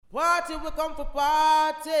Party, we come for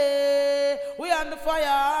party. We on the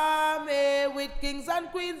Fyah army with kings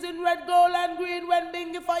and queens in red, gold and green. When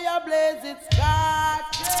bingy fire blaze, it's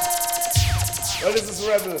started. Well, this is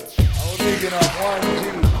Rebel. I'm digging up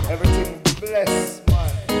 1G. Everything blessed,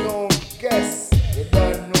 man. Don't guess. You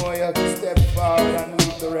don't know you can step forward and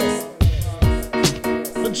leave the rest.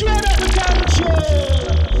 Control,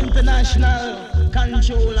 international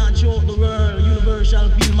control and show the world. Universal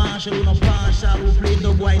field marshal, no partial, who played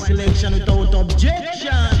the boy selection without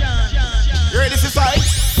objection. You ready to fight?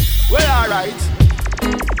 Well, alright.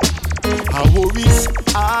 Worries,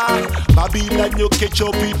 Babylon you catch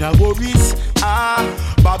up in a worries,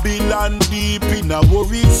 Babylon deep in a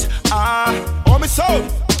worries, oh me son,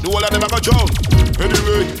 the whole of them a go drown.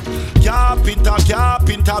 Anyway,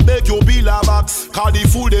 Carpenter, make you bill a box. Call the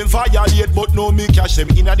fool them violate, but no me cash them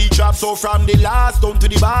in a the trap. So from the last down to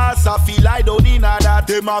the boss, I feel I don't in a that.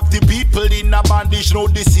 Them have the people in a bandage, know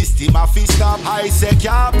the system a fi stop. I say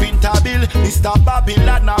Carpenter bill, Mr.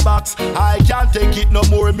 Babylon a box. I can't take it no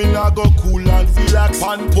more, me nah go cool and relax.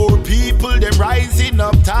 And poor people, them rising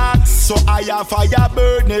up tax. So I have fire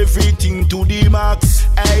burn everything to the max.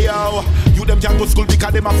 Hey yo, you them can't go school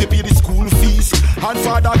because them have to pay the school fees. And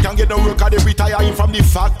father can't get no work and they retiring from the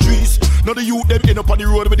factories. Now the youth them end up on the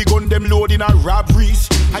road with the gun them loading and robberies.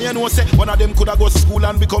 And you know say one of them coulda go to school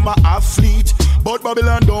and become an athlete. But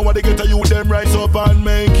Babylon don't want to get a youth them rise up and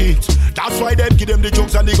make it. That's why them give them the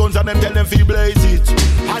drugs and the guns and them tell them fi blaze it.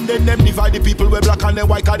 And then them divide the people with black and them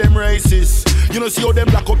white cause them racist. You know see how them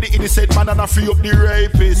black up the innocent man and a free up the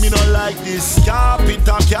rapist. Me not like this.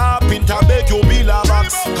 Carpenter, make you bill a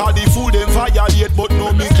box. Cause the fool them violate but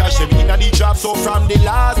no me cash them in a the trap. So from the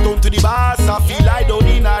last down to the boss, I feel I don't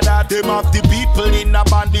in a that. Them have the people in a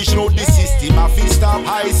bandage, know the system a fi stop.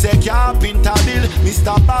 I say Carpenter bill,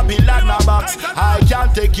 Mr. Babylon a box. I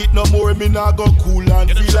can't take it no more, me nah go cool and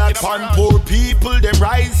relax. And poor people, them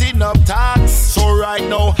rising up tax. So right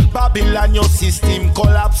now, Babylon your system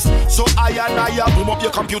collapse. So I boom up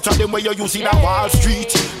your computer, them where you're using a Wall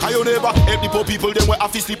Street. Cause you never help the poor people, them where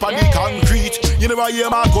have to sleep on the concrete. You never hear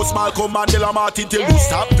Marcus, Malcolm, Mandela, Martin till you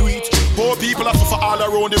stop do it. Poor people are suffer all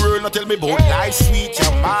around the world, not tell me about life sweet,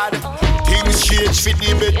 you're mad. Things change fit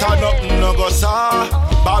the better, nothing no go saw.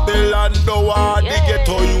 Babylon don't want the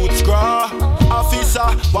ghetto youth scraw. Officer,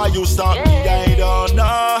 why you stop me? I don't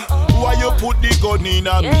know. Why you put the gun in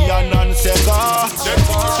a me and answer?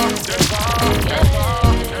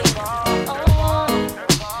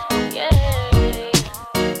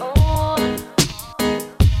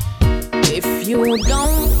 If you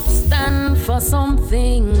don't stand for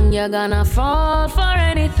something, you're gonna fall for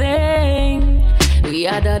anything. We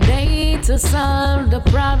had a day to solve the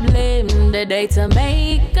problem, the day to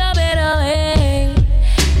make a better way.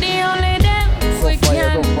 The only day we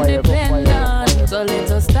can depend on. So let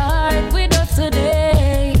us start with us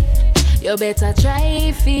today. You better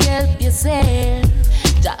try to help yourself.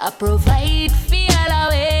 Just provide for all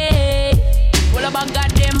away. Well, about got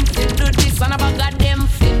them fi do this and about got them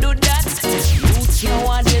fi do that. Youth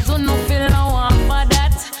nowadays who no feel no one for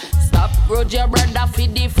that. Stop grudge your brother fi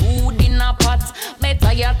the food in a pot.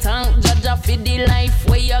 Better you thank Jaja fi the life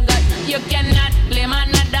where you got. You cannot blame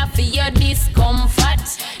another for your discomfort.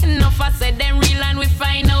 Enough I said them real and we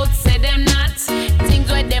find out say them not. Things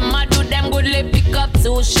where them a do them goodly pick up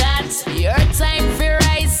 2 shots. Your time fi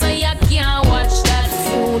rise so you can't watch that.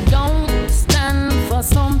 You don't stand for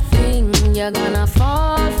something, you're gonna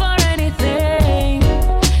fall for anything.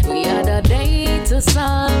 We had a day to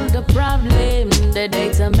solve the problem, the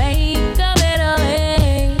day to make a better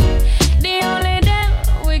way. The only day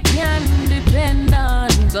we can depend on.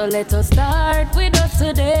 So let us start with us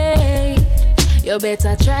today. You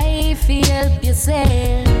better try to help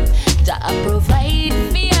yourself. Just provide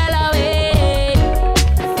for all away.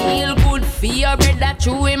 Feel good for your brother,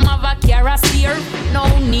 true him have a carousel. No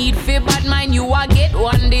need for bad mind, you a get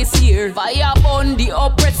one this year. Fire burn the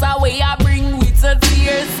oppressor, we a bring with the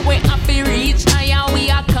tears. We happy reach higher, we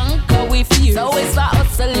a conquer with fear. So it's a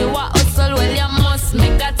hustle, you a hustle, well you must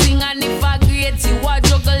make a thing. And if a great, you a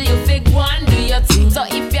juggle, you fake one, do your thing. So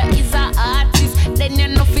if you is a artist, then you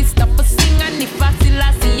know fi stop a sing. And if a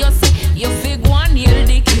Selassie you say, you fake one, hail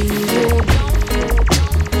the king.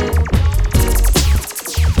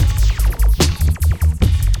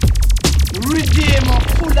 Riddim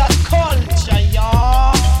full of culture,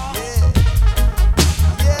 y'all.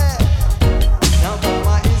 Now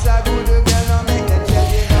mama is a good girl, no make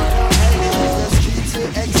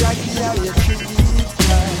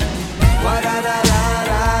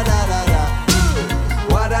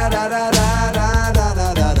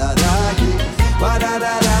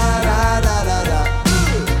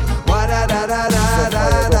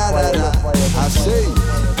say,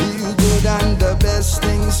 do good and the best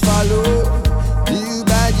things follow. Do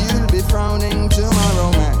bad, you'll be frowning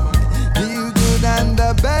tomorrow, man. Do good and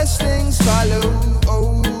the best things follow.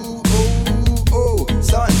 Oh, oh, oh,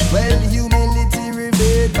 son. Well, humility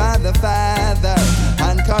revealed by the Father,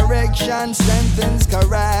 and correction strengthens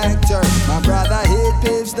character. My brother, hate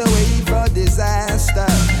paves the way for disaster.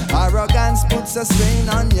 Arrogance puts a strain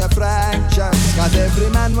on your fractures. Cause every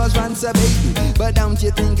man was once a baby, but don't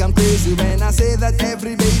you think I'm crazy when I say that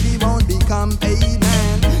every baby won't become a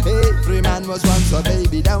man? Every man was once a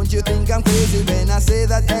baby, don't you think I'm crazy when I say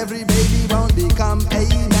that every baby won't become a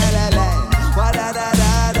man? Wadada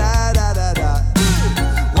da da da da da.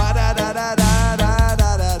 Wadada da da da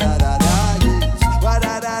da da da da da.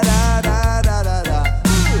 Wadada da da da da da.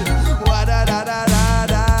 Wadada da da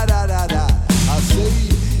da da da da. I say,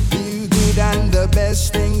 do good and the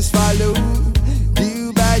best things follow.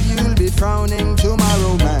 Do bad, you'll be frowning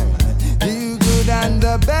tomorrow, man. Do good and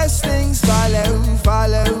the best things follow,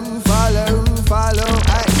 follow, follow, follow.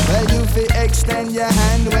 Well, you fi extend your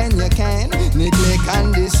hand when you can. Neglect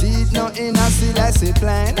and deceit, no in a Selassie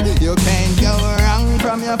plan. You can't go wrong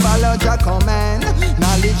from your follow your command.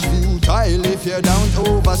 Knowledge futile if you don't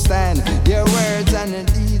overstand. Your words and the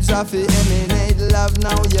deeds of the emanate love.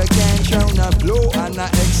 Now you can't show no blow and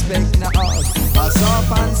not expect no odds. A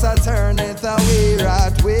serpents a turneth away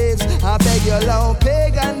rat waves. I beg you low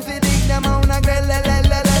pagan fi dig them on a grill.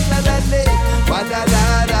 Wadada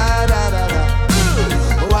da da da da.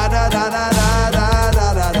 Wadada da da da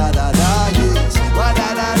da da da da da. Yes.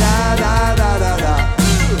 Wadada da da da da da.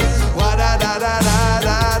 Wadada da da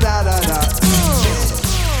da da da da.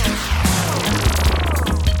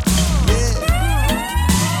 Yeah.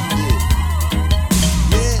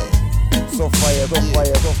 Yeah. So fire, so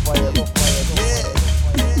fire, so fire, so fire, so fire.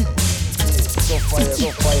 So fire, so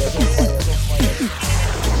fire, so fire, so fire.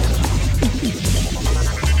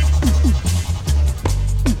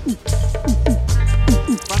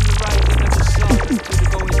 From the rising of the sun to the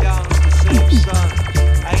going down of the same sun,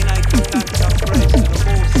 I give thanks and praise to the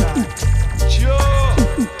Most High. Sure,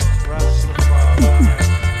 Rastafari.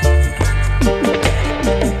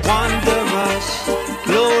 Wondrous,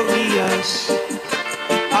 glorious,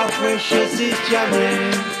 how precious is your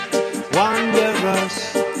name. Wondrous,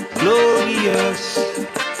 glorious,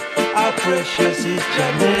 how precious is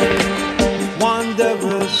your name.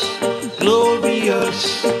 Wondrous, glorious,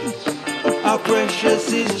 how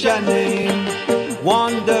precious is your name.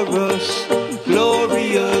 Wondrous,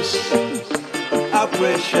 glorious, how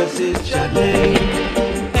precious is your name.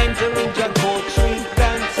 Enter in your country,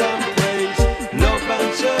 dance and praise, love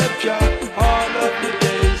and serve Jah all of the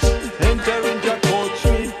days. Enter in your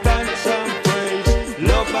country, dance and praise,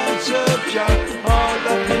 love and serve Jah all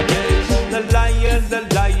of the days. The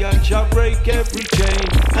lion shall break every chain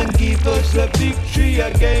and give us the victory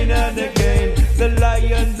again and again. The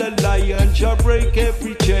lion shall break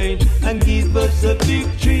every chain and give us the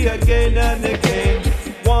victory again and again.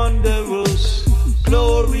 Wondrous,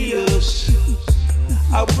 glorious,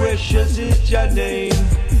 how precious is your name.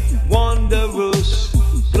 Wondrous,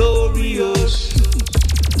 glorious,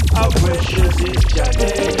 how precious is your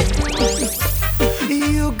name.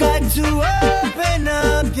 You got to open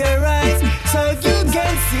up your eyes so you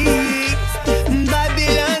can see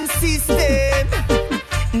Babylon system.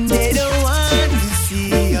 They don't want to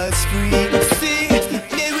see us free. See,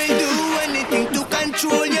 they will do anything to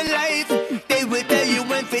control your life. They will tell you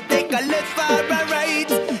when to take a left or a right.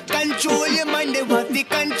 Control your mind, they want to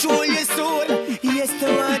control your soul. Yes,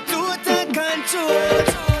 they want total control.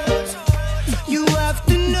 You have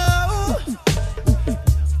to know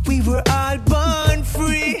we were all born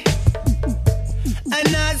free,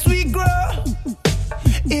 and as we grow,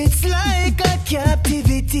 it's like a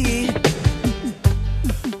captivity.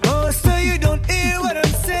 Oh, so you don't hear what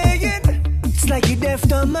I'm saying? It's like you're deaf,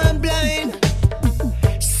 dumb, and blind.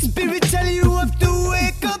 Spiritually, you have to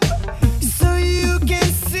wake up so you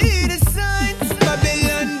can see the signs.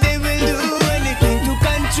 Babylon, they will do anything to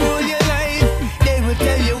control your life. They will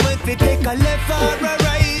tell you when to take a left or a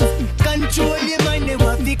right. Control your mind, they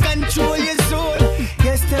want to control your soul.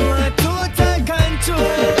 Yes, they want total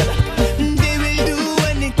control. They will do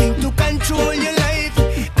anything to control your life.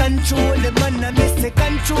 Control the man, I miss the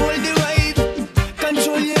control the wife.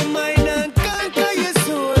 Control your mind and conquer your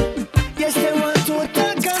soul. Yes, they want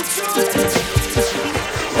total control.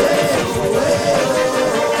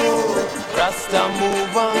 Rasta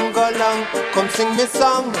move and go long. Come sing me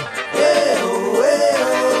song.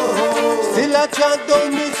 Still a chant down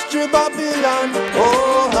mystery Babylon.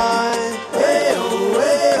 Oh, hi.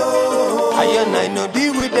 I and I no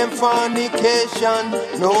deal with them fornication.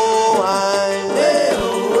 No, I.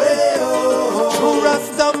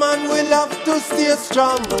 will have to stay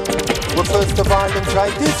strong. Well, first of all, them try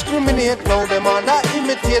discriminate. Now them all that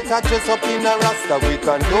imitate. I dress up in a rasta. We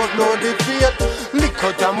can don't know the fate.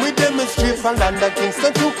 Liquor jam we demonstrate from London,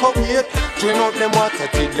 Kingston to Kuwait. Drain out them water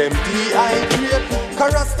till them dehydrate.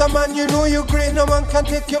 Cause Rasta man, you know you great. No man can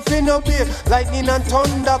take your fin no bait. Lightning and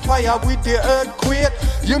thunder, fire with the earthquake.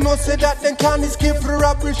 You know say that them can't escape the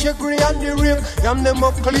robbery, shaggy and the rape. Yam them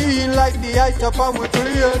up clean like the height up and we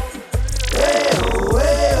clear. Hey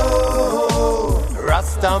oh,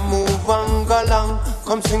 Rasta move and Galong,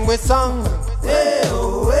 come sing with song. Hey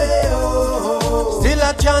oh, still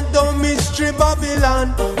a chant down mystery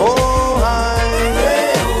Babylon. Oh hi.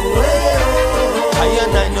 Hey oh, I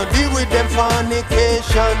and I no deal with them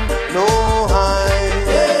fornication. No hi.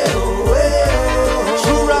 Hey oh,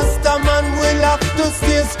 true Rasta man will have to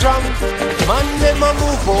stay strong. Man them a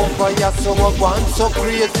move over ya so I want so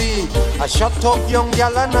crazy. I shut up young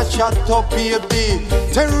gal and I shut up baby.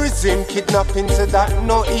 Terrorism, kidnapping, so that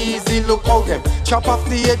no easy. Look how them chop off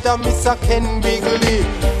the head of Mr. Ken Bigley.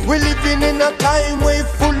 We living in a time way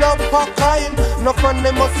full of crime. No fun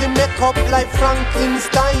them must make up like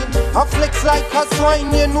Frankenstein. I flex like a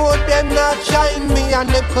swine, you know them not shine. Me and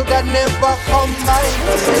them coulda never combine.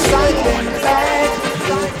 You've been bad,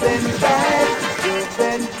 you've been bad, you've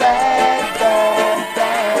been bad, bad,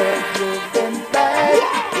 bad. You've been bad,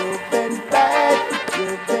 you've been bad,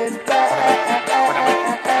 you've been bad.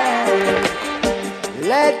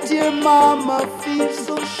 Let your mama feel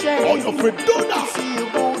so shame to see you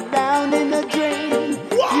go down in the drain.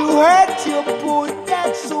 You hurt your poor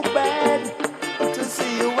dad so bad to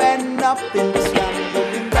see you end up in the slum.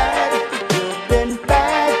 You've been bad, you've been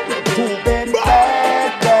bad, you've been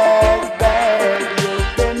bad, bad, bad.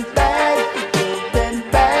 You've been bad, you've been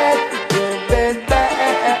bad, you've been bad.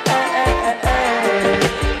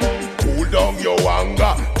 Cool down your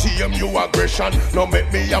anger, tame your aggression. Now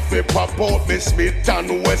make me have to pop out me Smith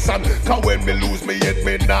and Wesson. Cause when me lose me head,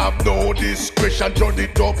 me nah have no discretion. Turn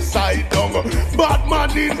it upside down, bad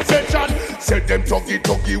man in session. Set them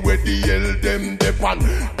tuggy where the hell them depend.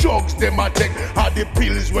 Drugs them a take, are the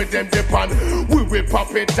pills where them depend. We will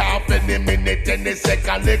pop it off any minute, any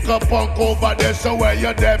second. Lick a punk over there, so where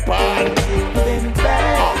you depend. You've been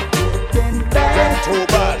bad, you've been bad, them too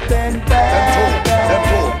bad, them bad, them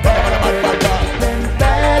too bad,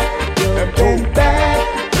 them too bad,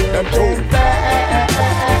 them too bad.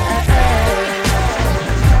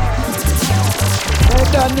 I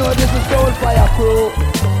don't know, this is Soul Fire Crew.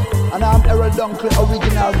 And I'm Errol Dunkley,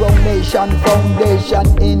 original Ground Nation Foundation,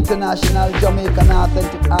 international Jamaican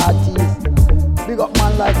authentic artist. Big up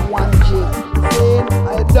man like 1G. Same,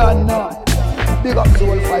 I don't know. Big up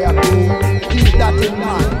Soul Fire Crew. Keep that in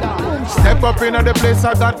mind. Step up in the place,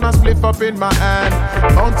 I got my spliff up in my hand.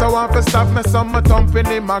 Bounce I want to stop me, some thumping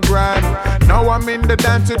in my grand. Now I'm in the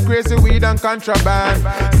dance with crazy weed and contraband.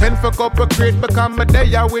 Send for couple crate, become a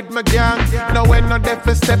day with my gang. Now when I'm there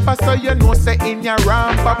for step, I saw you know say in your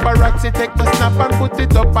ram. Paparazzi take my snap and put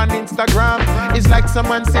it up on Instagram. It's like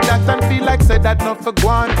someone say that and feel like say that not for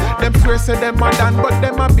gone. Them swear say them are done, but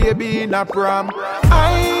them a baby in a prom.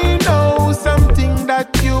 I know something that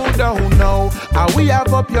you don't know. How we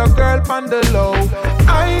have up your girl on the low.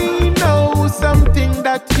 I know something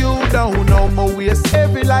that you don't know. My waist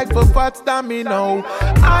heavy like for fat stamina.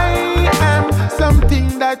 I am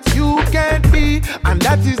something that you can't be, and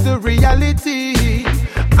that is the reality.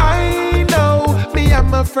 I know me and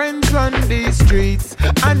my friends run these streets,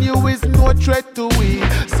 and you is no threat to we.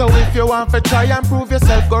 So if you want to try and prove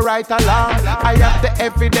yourself, go right along. I have the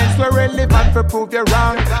evidence we're relevant for prove you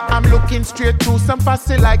wrong. I'm looking straight through some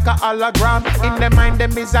fussy like a hologram. In their mind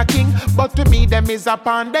them is a king, but to me them is a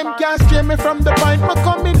pawn. Them can't stray me from the point, me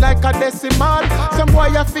coming like a decimal. Some boy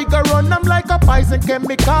a figure run, I'm like a poison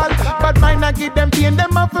chemical. But mine I give them pain,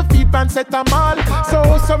 them off a feet and set them all.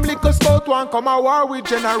 So some little scout want come a war with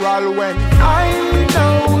general. When I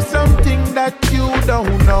know something that you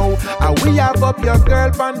don't know, and we have up your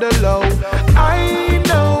girl on the low. I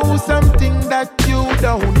know something that you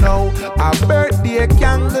don't know. A birthday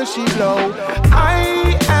candle she blow.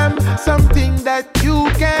 I am something that you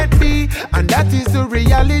can't be, and that is the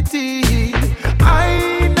reality.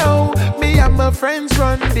 I know me and my friends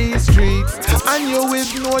run these streets, and you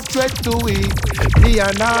is no threat to it. Me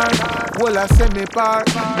and her, well I say me part.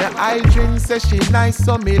 Me Idren say she nice,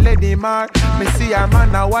 so me let him out. Me see her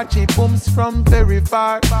man I watch it booms from very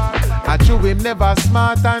far. I true him never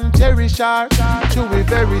smart and cherish her. True we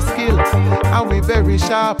very skilled and we very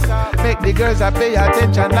sharp. Make the girls I pay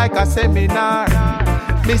attention like a seminar.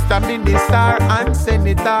 Mr. Minister and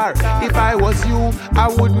Senator. If I was you, I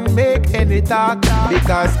wouldn't make any talk,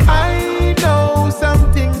 because I know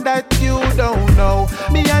something that you don't know.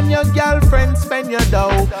 Me and your girl you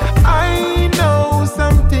though. I know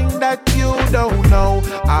something that you don't know.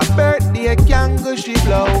 A birthday can go she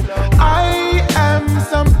blow. I am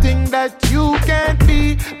something that you can't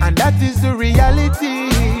be, and that is the reality.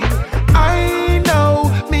 I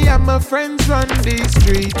know me and my friends run these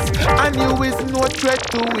streets, and you is no threat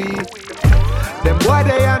to we. Them boy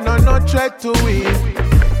they are no threat to we.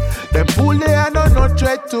 Them fool they are no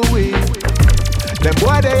threat to we. Them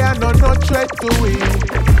boy they are no threat to we.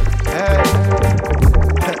 Hey.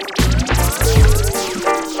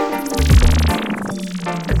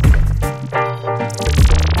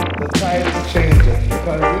 The tide is changing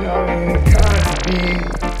because you know what I mean, it can't be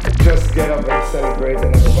just get up and celebrate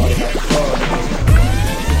and everybody have fun.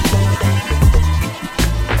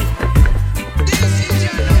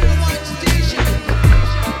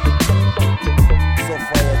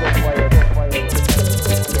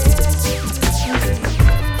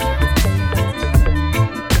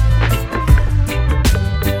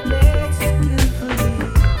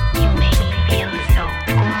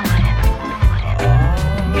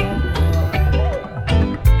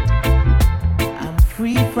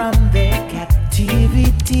 From their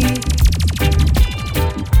captivity,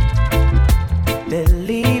 they're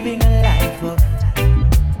living a life of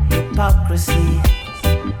hypocrisy.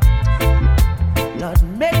 Lord,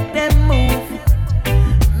 make them move,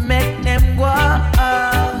 make them go.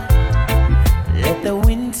 Let the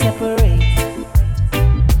wind separate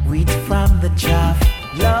wheat from the chaff.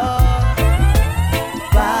 Lord,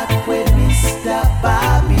 back with Mr.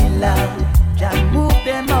 Babylon, just move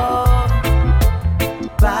them all.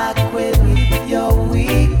 Back with your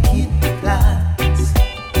wicked plans.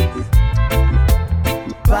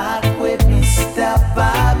 Back with Mr.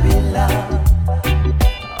 Babylon.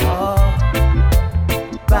 Oh,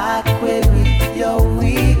 back with your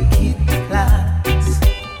wicked plans.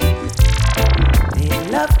 They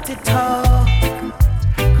love to talk,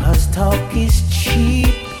 'cause talk is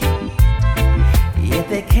cheap. Yet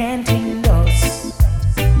they can't endorse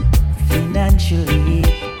financially.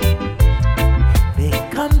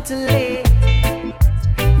 Come too late,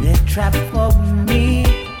 they're trapped for me.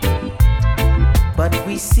 But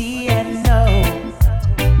we see and know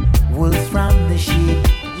wolves from the sheep.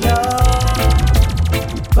 Lord,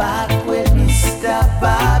 back with Mr.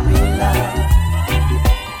 Babylon.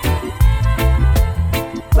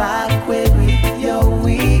 Back with your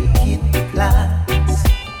wicked plans.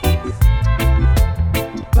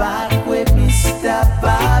 Back with Mr.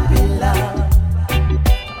 Babylon.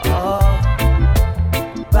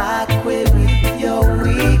 Back with your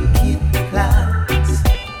wicked plans.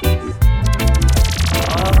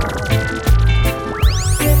 Oh,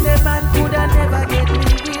 then the man coulda never get me with.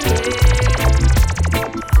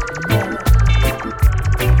 No,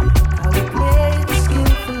 I will play it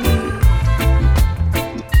skillfully.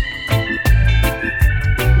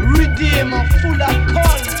 Riddim full of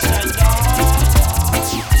culture.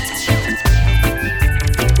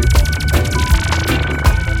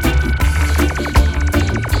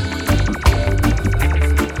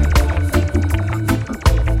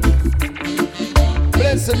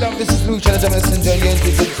 Love, this is Luciano, the messenger. You're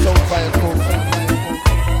into the soul fire crew.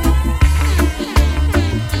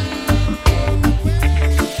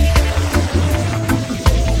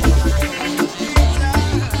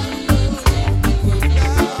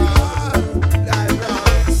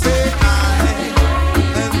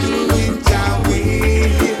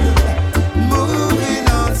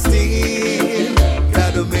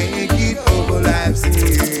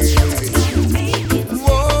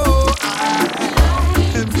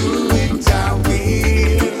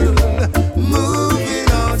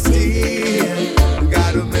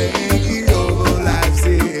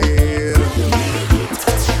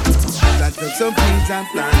 And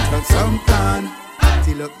plant from some plan,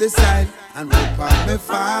 till up the side and rope on me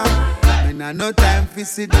farm. When I no time for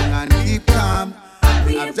sit down and keep calm.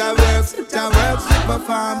 After work, to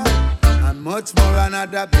perform. And much more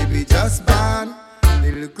another baby just born.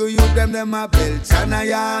 The little youth them a belch and a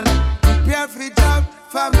yarn. Prepare for job,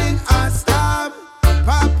 famine and storm.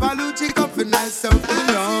 Papa Lucci come for nice something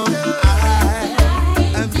long. I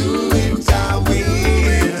am doing Jah will,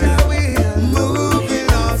 moving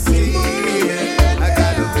on sea.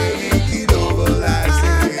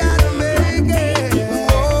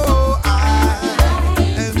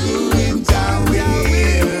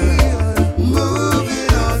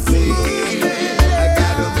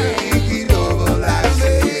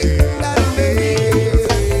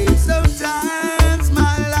 Sometimes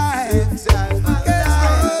my life gets rough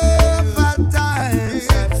at times.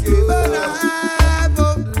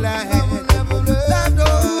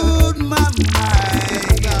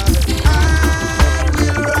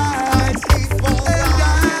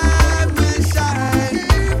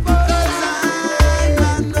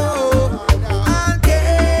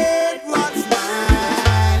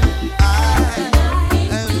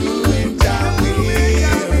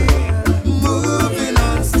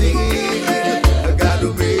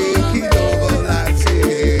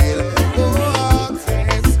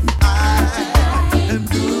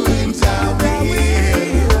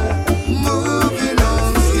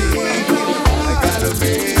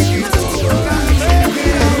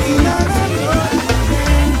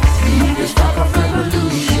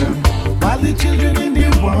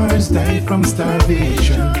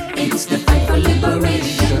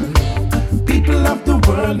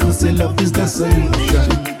 who say love is the solution.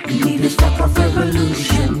 We need to stop a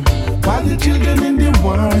revolution. While the children in the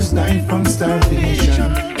wars die from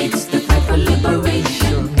starvation, it's the fight for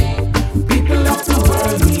liberation. People of the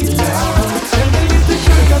world need love. Tell the little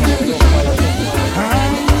church of them.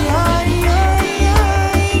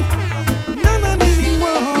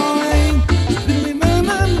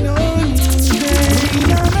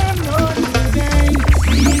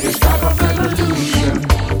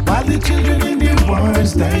 Children in the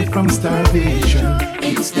wars die from starvation.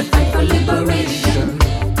 It's the fight for liberation.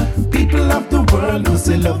 People of the world who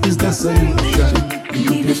say love is the solution. We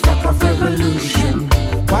need to stop a revolution.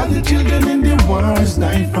 While the children in the wars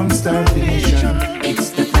die from starvation, it's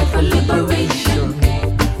the fight for liberation.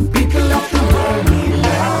 People of the world need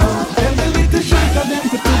love. Tell the little short of them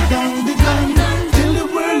to put down the gun. Tell the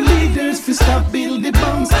world leaders to stop build the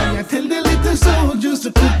bombs. And I tell the little soldiers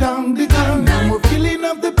to put down the gun. No more killing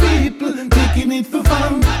of the people, taking it for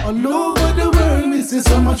fun. All over the world, we see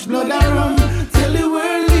so much blood around. Tell the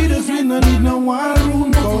world leaders we no need no war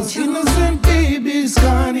room. Cause innocent babies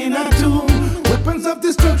gone in a tomb. Weapons of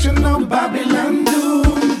destruction now Babylon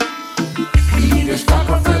doom. We need to stop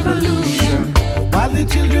a revolution. While the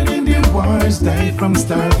children in the wars die from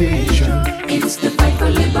starvation, it's the fight for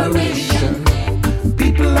liberation.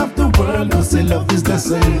 People of the world who say love is the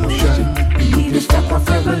solution. We need to stop a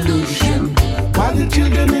revolution. While the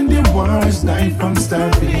children in the wars die from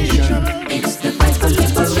starvation, it's the fight for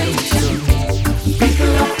liberation.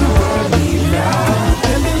 People of the world need love.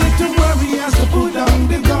 Tell the little warriors to put down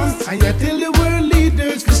the guns. And I tell the world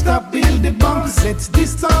leaders to stop build the bombs. Let's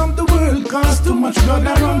disarm the world, cause too much blood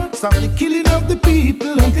around. Stop the killing of the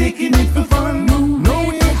people and taking it for fun.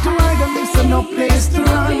 Nowhere to hide and there's no place to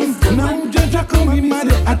run. No judge are coming mad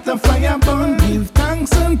at the fire burn. Give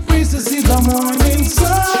thanks and praise to see the morning sun.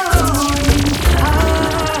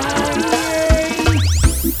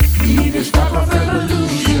 We need to stop a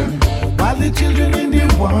revolution. While the children in the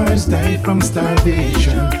wars die from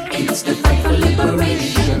starvation, it's the fight for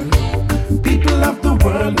liberation. People of the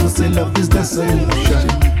world who say love is the solution.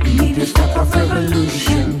 We need to stop a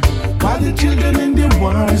revolution. While the children in the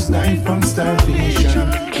wars die from starvation,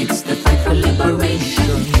 it's the fight for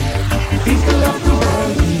liberation. People of the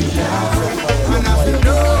world need love. Man of the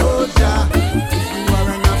soldier, if you are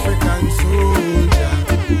an African soldier.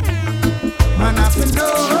 Man of the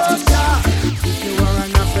soldier, if you are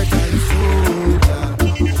an African soldier.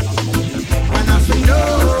 Man of the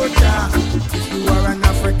soldier, if you are an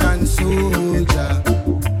African soldier.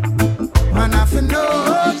 Man of the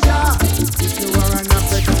soldier, if you are an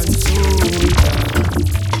African soldier.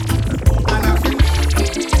 Man of the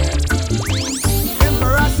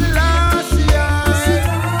Emperor Selassie,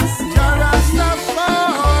 Man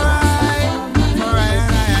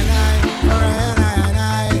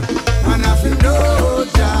of the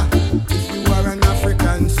soldier, if you are an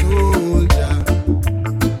African soldier.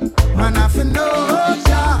 Man of the soldier,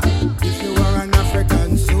 if you are an African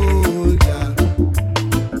soldier.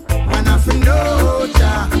 Man of the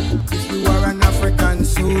soldier, if you are an African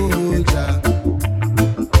soldier.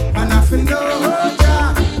 Man of the soldier,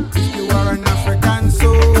 if you are an African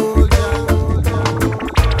soldier.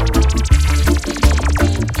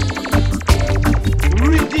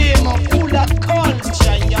 Riddim full of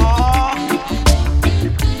culture, y'all.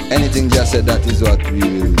 Anything just said, that is what we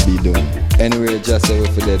will be doing. Anywhere just said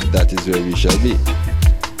for that, that is where we shall be.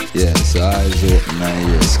 Yeah, so eyes open and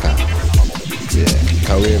ears calm. Yeah,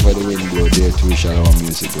 cause wherever the wind go, there too shall our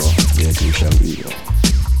music go. There too shall we go.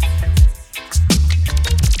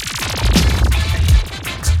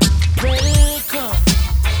 Welcome.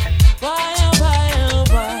 Why, oh, why, oh,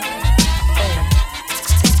 why?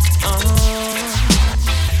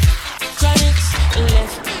 Chronixx,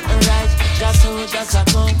 left and right. Just so just a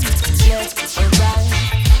come. Left and right.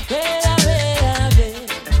 Where, where?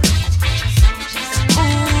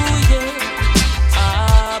 Ooh, yeah.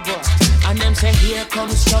 Ah, boy. And them say, here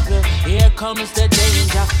comes trouble. Here comes the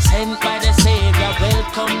danger. Sent by the Savior.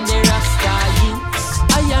 Welcome the Rasta youths.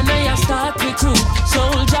 I start recruit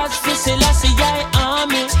soldiers for Selassie,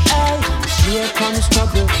 army. Ay. Here comes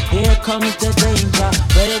trouble, here comes the danger.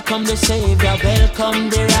 Welcome the Savior, welcome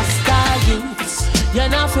the Rasta youths. You're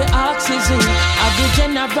not for oxygen, of the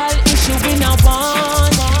general issue we now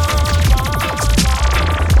want.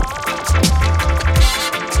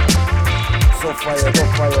 So fire, go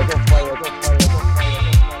fire, go fire, go fire, go fire.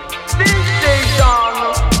 This station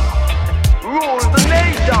rules the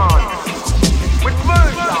nation with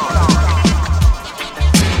version.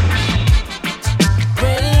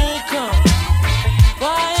 Welcome,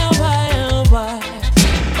 why, oh, why?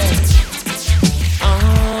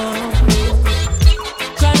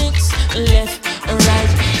 Chronixx, left and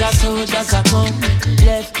right. soldiers are come,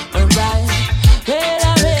 left and right.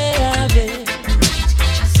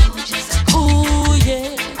 Ooh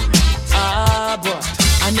yeah, ah boy.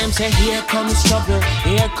 And them say here comes trouble,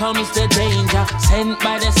 here comes the danger, sent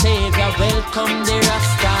by the Savior. Welcome the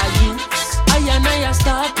Rasta youths. I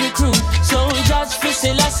start recruit soldiers for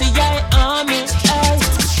Selassie army. Ay.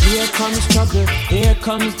 Here comes trouble, here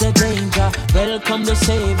comes the danger. Welcome the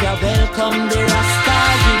Savior, welcome the Rasta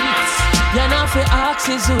youths. You're not for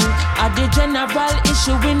axes who at the general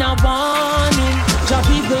issue in a warning. Job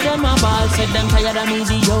people them a ball, said them tired of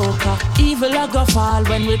mediocre. Evil a go fall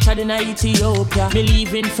when we tried in Ethiopia. Me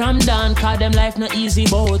leaving from down, cause them life no easy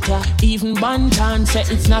boat. Even Bantan said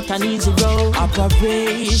it's not an easy road.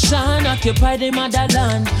 Operation occupy the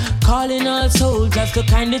motherland, calling all soldiers to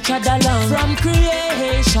kind each other along. From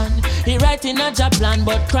creation, he writing a job plan,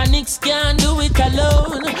 but Chronixx can't do it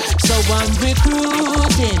alone. So I'm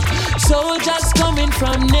recruiting soldiers coming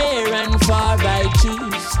from near and far. I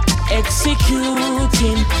choose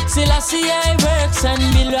executing Selassie works and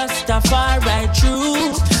be Rastafari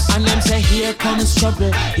true. And them say here comes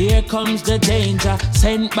trouble, here comes the danger,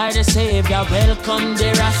 sent by the Savior. Welcome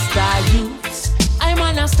the Rasta youths. I'm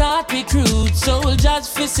gonna start recruit soldiers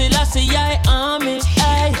for Selassie army.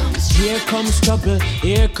 Ay. Here comes trouble,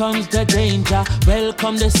 here comes the danger.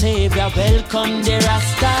 Welcome the Savior, welcome the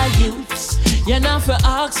Rasta youths. You're not for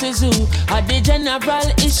axes who at the general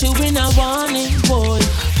issue in a warning boy.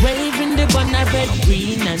 Waving the banner red,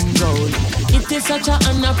 green and gold. It is such a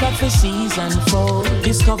honor prophecies unfold.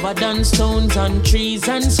 Discovered on stones, on trees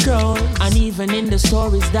and scrolls. And even in the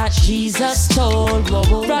stories that Jesus told.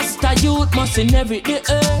 Whoa. Rasta youth must inherit the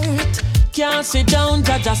earth. Can't sit down,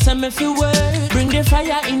 Jaja send me for word. Bring the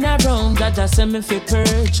fire in a round, Jaja send me for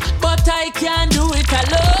purge. But I can't do it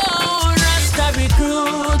alone. Rasta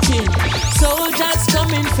recruiting soldiers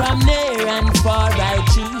coming from near and far. I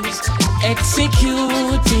choose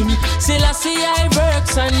executing Selassie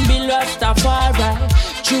works and be Rastafari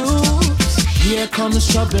troops. Here comes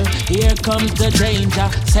trouble, here comes the danger,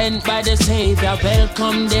 sent by the Savior.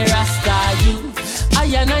 Welcome the Rasta youth.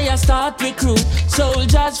 I start recruit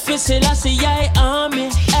soldiers for Selassie army.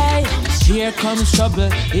 Ay. Here comes trouble,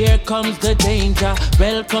 here comes the danger.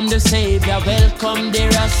 Welcome the Savior, welcome the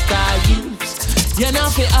Rasta youths. You're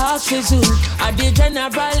not for axes who at the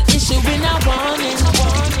general issue in a warning.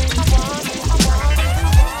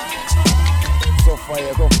 Go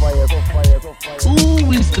fire, go fire, go fire, go fire.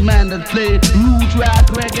 Who is the man that played root rap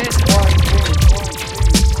reggae?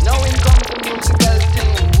 Now in comes the musical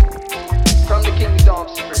thing from the Kingdom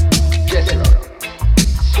Spirit. Yes, Lord.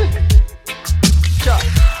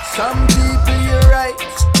 Some people you're right,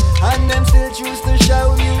 and them still choose to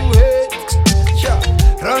shout you hate.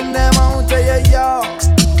 Run them out of your yard.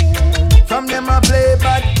 From them I play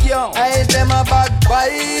bad young. I hate them a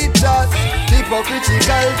backbiters.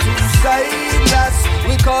 Hypocritical to silence.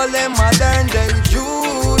 We call them modern day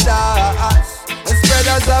Judas. The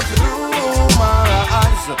spreaders of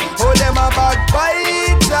rumors. Oh, them a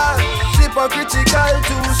backbiters. Hypocritical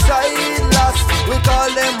to silence. We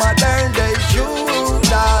call them modern day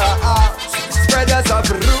Judas. Spreaders of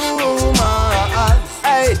rumors.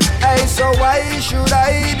 Hey, so why should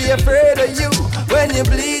I be afraid of you when you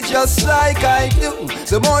bleed just like I do?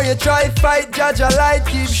 The more you try fight, judge a light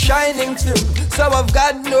keeps shining through. So I've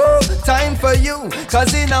got no time for you,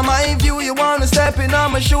 cause in my view you wanna step in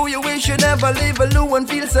on my shoe. You wish you never leave a loo and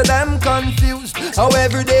feel so damn confused. How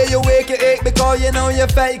every day you wake you ache because you know you're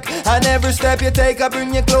fake, and every step you take I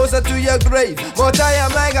bring you closer to your grave. But I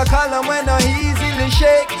am like a column when I easily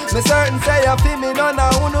shake. Me certain say I feel me none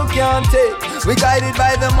of who can't take. We guided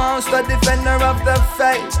by the monster, defender of the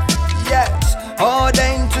faith. Yes,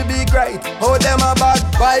 ordained to be great. Oh, them a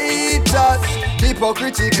backbiters,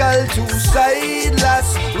 hypocritical to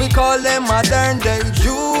sideless. We call them modern day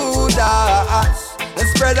Judas, the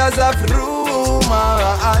spreaders of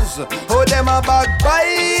rumors. Oh, them a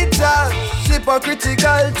backbiters,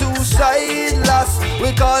 hypocritical to sideless.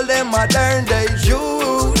 We call them modern day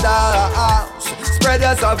Judas,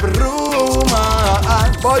 spreaders of rumors.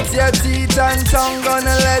 But your teeth and tongue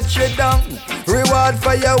gonna let you down. Reward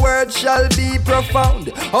for your words shall be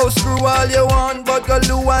profound. Oh, screw all you want, but go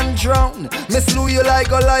loo and drown. Me slew you like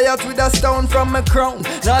Goliath with a stone from my crown.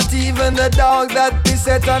 Not even the dog that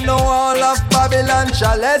beset on the wall of Babylon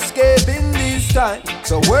shall escape in this time.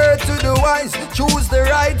 So word to the wise, choose the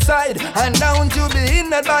right side, and down to be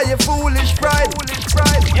hindered by your foolish pride.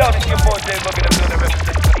 Yo, this your boy J Boogie, the building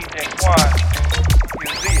representing DJ One.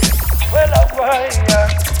 You see it? Well, I'm right, yeah.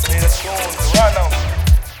 Need a tune to run on.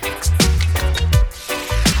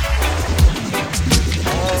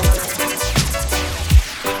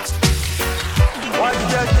 Watch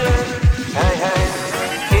your shit.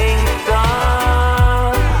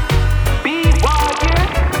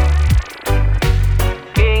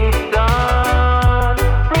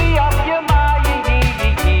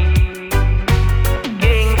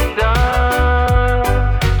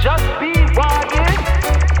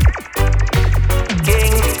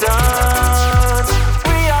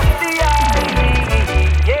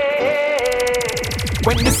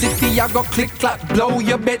 go click clack blow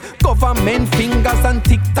your bet. Government fingers and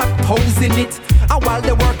tic-tac-toes in it. And while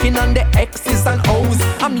they're working on the X's and O's,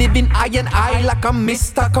 I'm living eye and eye like I'm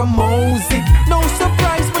Mr. Kamosi. No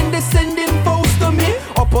surprise when they sending foes to me.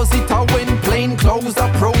 Opposite are when plain clothes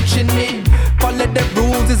approaching me. Follow the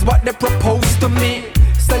rules is what they propose to me.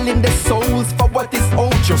 Selling their souls for what is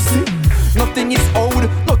owed, you see. Nothing is owed,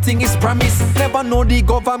 nothing is promised. Never know the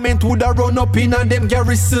government would have run up in a them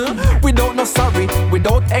garrison. Without no sorry,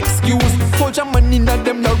 without excuse. Soldier money in a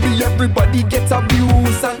them lorry, everybody gets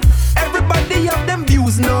abused. And everybody have them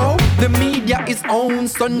views now. The media is owned,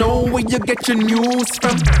 so know where you get your news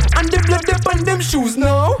from. And the blood up on them shoes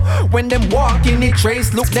now. When them walk in the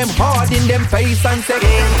trace, look them hard in them face and say,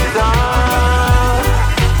 Kingston,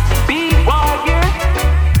 be warrior.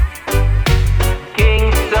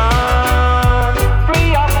 Kingston,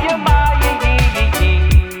 free up your mind.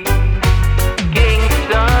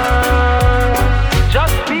 Kingston,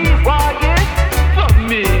 just be warrior for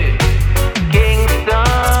me. Kingston,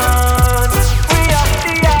 free up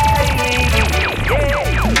the eye.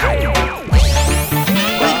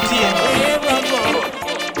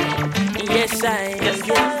 Yes, I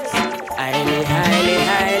highly, highly,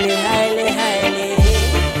 highly, highly, highly.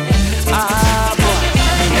 Boy,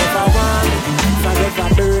 I never want forever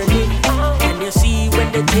burning. And you see when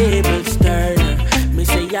the tables turn, me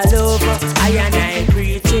say I love her, I and I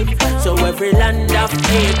preach it. So every land of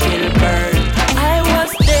hate will burn. I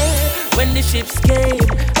was there when the ships came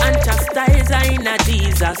and chastised I in a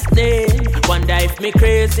Jesus' name. Wonder if me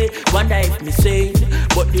crazy, wonder if me sane.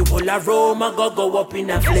 But the whole of Rome I go up in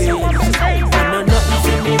a flame. And no nothing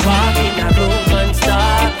see me walk in a room and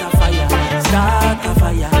start a fire, start a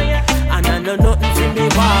fire. And I know nothing see me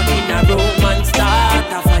walk in a room and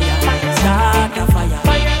start a fire, start a fire.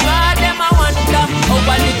 God them I wonder how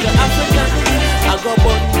a little African I go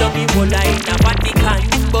burn down me whole in a Vatican.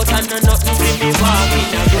 But I know nothing see me walk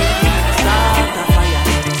in a room, start a fire,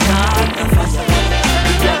 start a fire.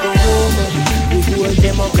 We a go home, we whole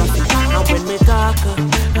demographic. And when me talk,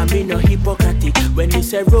 I mean no hypocritic. When me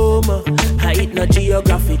say Roma, I eat no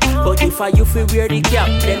geography. But if I you feel wear the cap,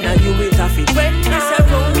 then I you will have it. When me say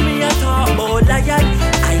Rome, me a talk about lion.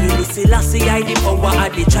 I in the Selassie, I the power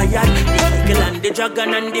of the giant. The eagle and the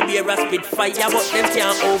dragon and the bear spit fire. But them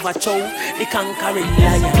can't overthrow the conquering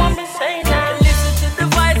lion. Listen to the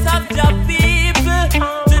voice of the people.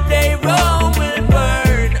 Today Rome will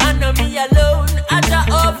burn. And not me alone, as the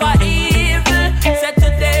over evil. Said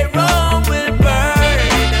today Rome will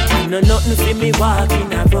burn. No nothing see me walk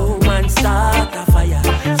in a room and start a fire,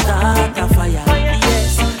 start a fire.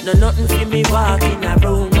 Yes, no nothing see me walk in a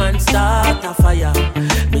room and start a fire.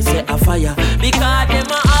 Me say a fire because them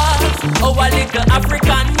a ask how a little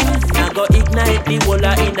African I go ignite the whole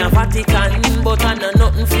in a Vatican. But I know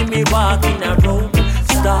nothing see me walk in a room,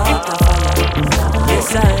 start a fire.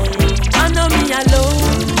 Yes I know me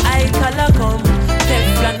alone. I call a come,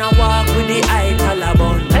 Teflon a walk with the eye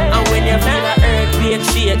bun. And when you feel a earthquake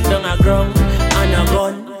shake down a ground and a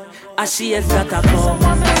gun, a shades that a come. I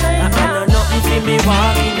know nothing see me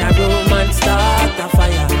walk in a room and start a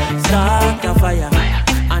fire, start a fire.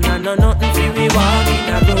 And I know nothing see me walk in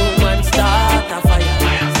a room and start a fire,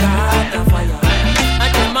 start a fire.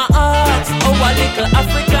 And then my heart, oh a little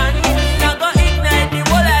African, I go ignite the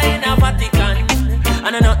whole in a Vatican.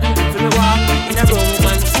 And I know nothing see me walk in a room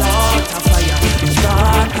and start a fire,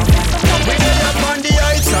 start a fire. We get up on the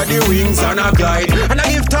heights of the wings and a glide. And I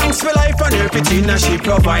give thanks for life and everything that she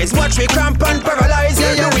provides. Watch me cramp and paralyze,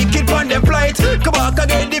 yeah, the wicked on them plight. Kabaka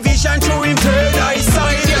get the vision through him third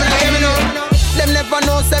eyesight. Them never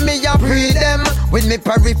know, say me a breed them. With me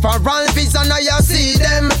peripheral vision I see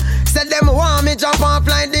them. Say them want me jump off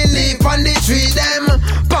like the leaf on the tree them.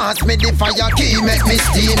 Pass me the fire key, make me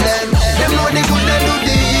steam them. Them know the good, they do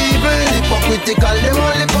the evil. Hypocritical, them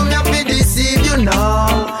only come here to deceive you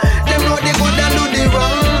now. Them know the good and do the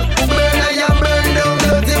wrong. Burn I and burn down,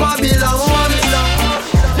 dirty Babylon.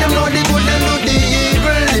 Them know the good and do the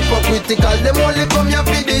evil. Hypocritical, them only come here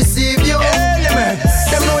to deceive you. Elements.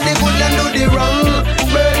 Them know the good and do the wrong.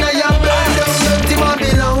 Burn I and burn down, dirty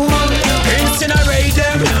Babylon. Incinerate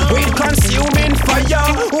them with consuming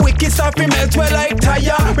fire. Wicked stuff we melt well like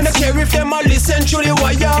tire. We don't care if them a listen to the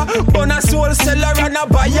wire. Burn a soul seller and a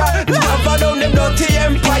buyer. Lava down them dirty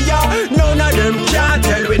empire. None of them can't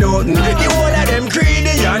tell we nothing. The whole of them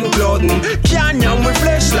greedy and glutton. Can't yam with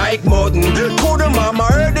flesh like mutton. Could the mama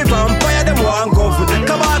heard the vampire them want govern.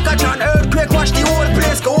 Kabaka chant earthquake watch the whole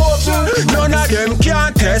place go open. None of them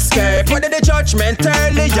can't escape. Whether the judgment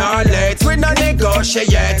early or late, we not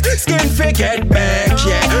negotiate. Skin forget back,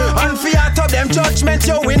 yeah. And Fyah top them judgment,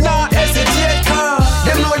 yo, we not hesitate.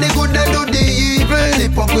 Them know the good, they do the evil.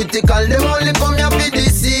 Hypocritical, them only come here to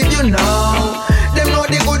deceive you now. Them know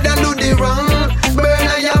the good, they do the wrong. Burn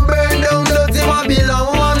and you burn down, dirty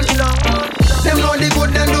Babylon. Them know the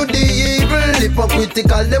good, they do the evil.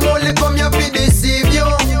 Hypocritical, them only come here to deceive you.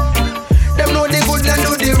 Them know the good, they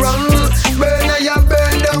do the wrong. Burn and you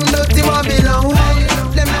burn down, dirty Babylon.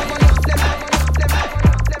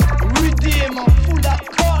 Riddim full of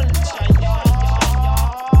culture,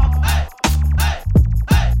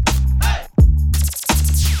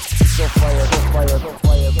 So fire.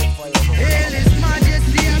 Hail His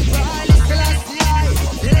Majesty and Christ, Selassie.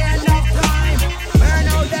 Land of time, burn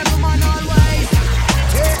out them man always.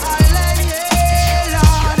 Hey,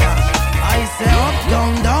 Lord. I say up,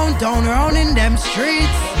 down, round in them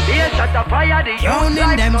streets. Here shut the fire, the Round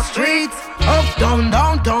in them streets. Up, down,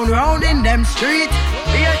 round in them streets.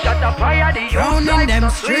 Here shut the fire, the Round in them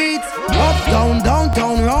streets. Up,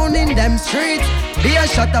 down, round in them streets. Be a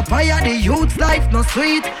shot of fire, the youth's life no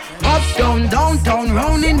sweet. Up, down,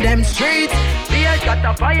 round in them streets. Be a shot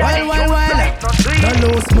of fire, Well. No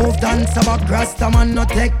loose move, dance about Rasta man no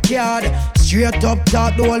take care. Straight up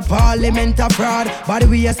talk, the whole parliament a fraud. But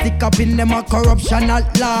we a stick up in them a corruption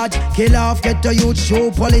at large. Kill off, get the youth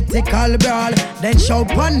show political brawl. Then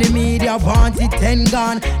shout on the media, want it 10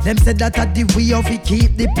 gone. Them said that at the way of it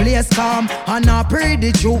keep the place calm. And I pray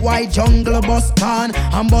the true white jungle bust can.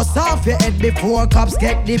 And bust off your head before cops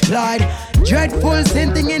get deployed. Dreadful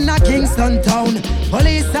same thing in a Kingston town.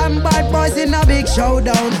 Police and bad boys in a big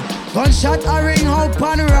showdown. Gunshot a ring out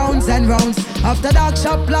on rounds and rounds. After dark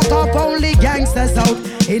shop lock up only gangsters out.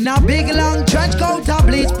 In a big long trench coat a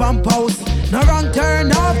bleach pump house. No wrong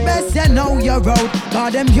turn off best you know you're out.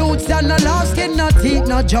 Cause them youths and no love skin no teeth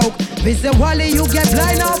no joke. Mr. Wally you get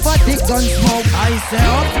blind off a thick gun smoke. I say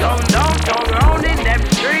up down round in them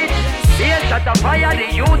streets. Here shut the fire,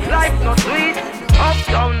 the youth's life no sweet. Up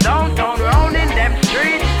down round in them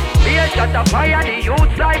streets. Here shut the fire, the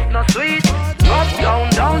youth's life no sweet. Up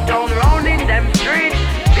down round in them streets.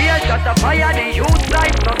 Here shut the fire, the youth's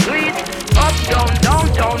life no sweet. Up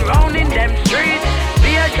down round in them streets.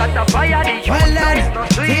 Here shut the fire, the youth's life no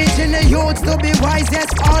sweet. Teaching the youths to be wise, yes,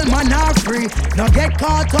 all man are free. No get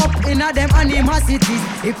caught up in a them animosities.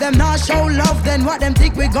 If them not show love, then what them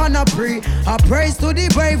think we gonna pray? A praise to the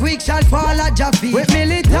brave, weak shall fall at your feet. With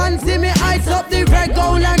militancy, me eyes up the red,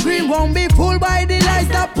 gold and green. Won't be fooled by the lies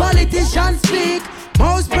that politicians speak.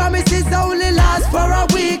 Most promises only last for a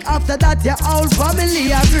week. After that your whole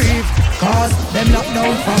family a grieve. Cause them lock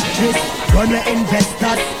down factories, run the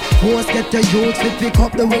investors. Force get the youth to pick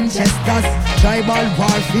up the Winchesters. Tribal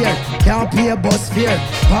warfare, can't pay a bus fare.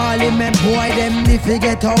 Parliament boy them if you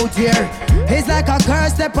get out here. It's like a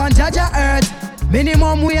curse step on Jaja earth.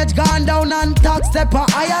 Minimum wage gone down and tax step on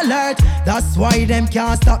high alert. That's why them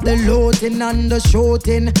can't stop the looting and the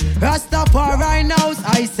shooting. Rastafari knows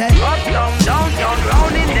I said up down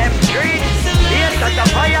round in them streets. Here shut the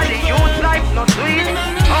fire, the youth's life no sweet.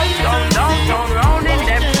 Up down round in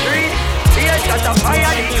them streets. Here shut the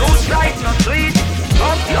fire, the youth's life no sweet.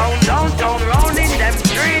 Up down round in them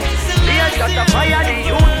streets. Here shut the fire, the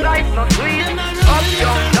youth's life no sweet. Up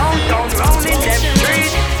down round in them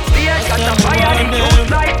streets. Got the fire, the youth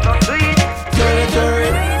life no sweet. Territory,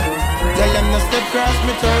 tell them no step cross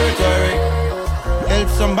me territory. Help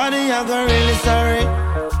somebody, I go really sorry.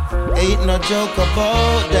 Ain't no joke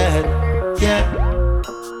about that, yeah.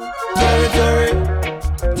 Territory,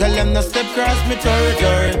 tell them no step cross me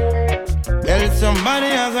territory. Help somebody,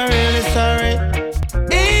 I go really sorry.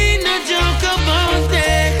 Ain't no joke about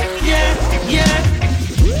that, yeah.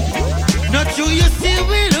 Not true, you see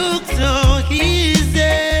we look so easy.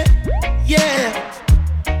 Yeah,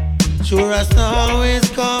 sure as not always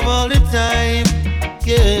come all the time.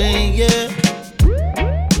 Yeah.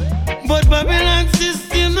 But Babylon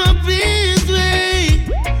system not this way.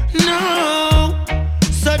 No,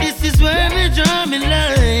 so this is where we draw me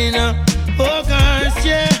line. Oh gosh,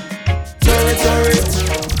 yeah. Territory,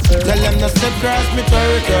 tell them no step cross me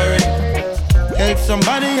territory. Help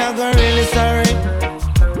somebody, I go really sorry.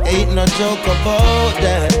 Ain't no joke about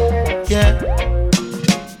that. Yeah.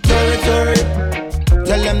 Territory,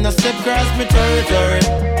 tell them no step cross me territory.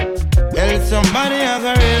 Help somebody, I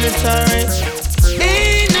got really sorry.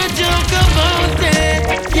 Ain't no joke about that,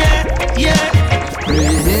 yeah.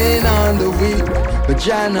 Breathing on the weak, but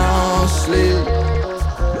Jah now sleep.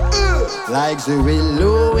 Like the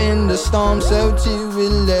willow in the storm, so too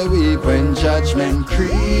will the weak when judgment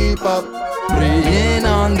creep up. Breathing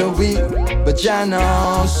on the weak, but Jah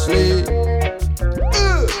now sleep.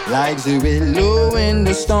 Like the willow in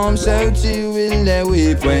the storm, so too will they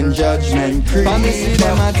weep when judgment creeps. For me see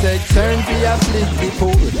them a take turn for afflict the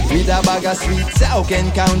poor with a bag of sweets, how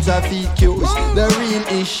can counterfeit cures. The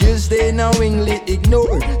real issues they knowingly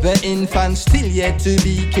ignore. The infants still yet to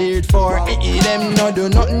be cared for. Them no do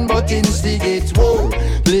nothing but instigate war.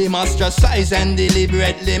 Blame, ostracize and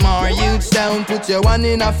deliberately mar youths down. Put your one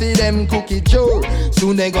in a for them cookie jar.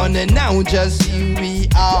 Soon they gonna know just who we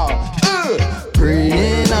are.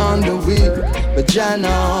 Praying on the weak, but Jah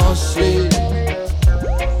no sleep.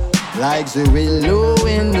 Like the willow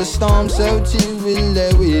in the storm, so too will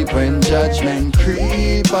they weep when judgment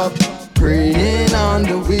creep up. Praying on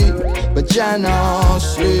the weak, but Jah no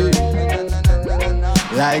sleep.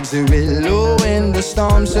 Like the willow in the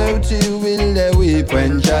storm, so too will they weep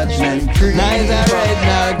when judgment creep. Neither red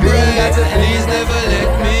nor green. Please never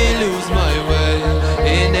let me lose my way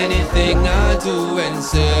in anything I do and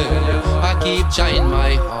say. I keep trying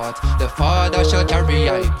my heart, the Father shall carry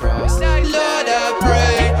I cross. Lord, I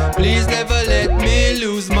pray, please never let me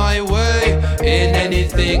lose my way in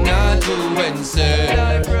anything I do and say.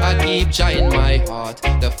 I keep trying my heart,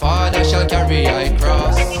 the Father shall carry I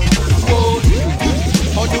cross.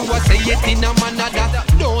 How do I say it in a manner that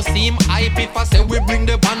don't seem hype if I say we bring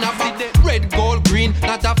the banner back? Red, gold, green,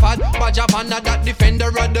 not a fad, badge of honor that defender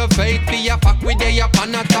of the faith. Be a fuck with the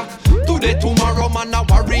upon attack. Today, tomorrow, man, a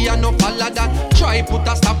warrior, no follow that. Try put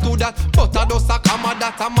a stop to that, but I don't suck a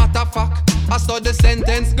that a matter fact. I saw the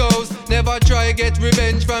sentence goes, never try get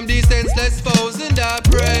revenge from these senseless foes. And I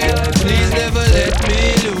pray, please never let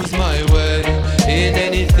me lose my way in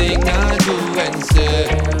anything I do and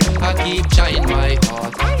say. I keep trying my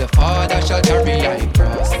heart, the Father shall carry I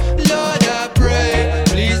cross. Lord, I pray,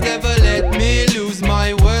 please never let me lose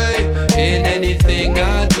my way in anything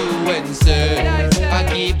I do and say. I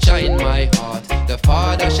keep trying my heart, the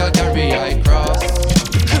Father shall carry I cross.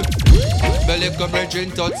 Bellico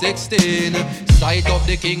brethren touch 16. Sight of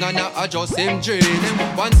the king and I adjust him dream.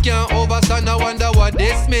 Once can't overstand, I wonder what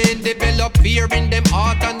this mean. Develop fear in them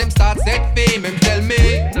heart and them start set fame. Him tell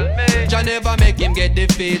me, Jah never make him get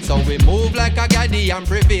defeat. So we move like a gaddy and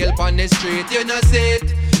prevail on the street. You know see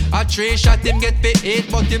it. A 3 shot him get for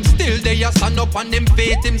 8, but him still there stand up on him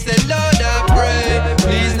feet. Him say, Lord I pray,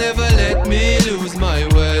 please never let me lose my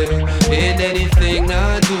way in anything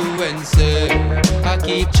I do and say. I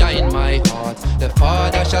keep trying my heart, the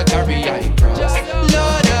Father shall carry I cross.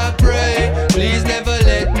 Lord I pray, please never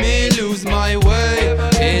let me lose my way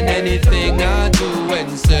in anything I do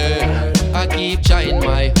and say. I keep trying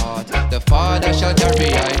my heart, the Father shall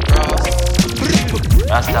carry I cross.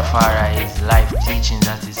 Rastafari is life teaching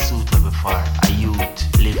that is suitable for a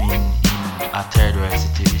youth living in a third world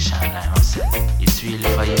situation like myself. It's really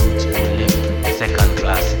for youth to live in second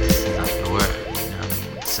class citizens of the world, you know what I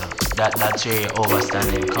mean? So that's where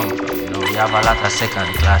overstanding come from, you know. We have a lot of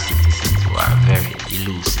second class citizens who are very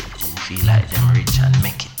elusive, who feel like them rich and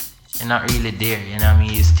make it. You're not really there, you know what I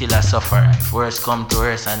mean? You're still a sufferer. If worse come to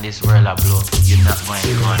worse and this world a blow, you're not going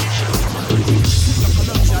to go on the show.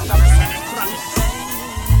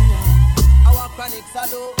 Chronixx, I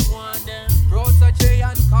don't want them. Protoje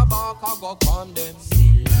and Kabaka go calm them.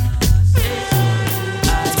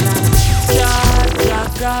 Ja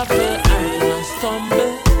gravel, I no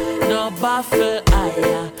stumble, no baffle,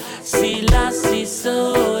 I Selassie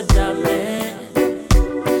soldier man.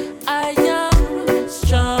 I am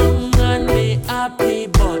strong and be happy,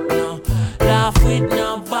 but no laugh with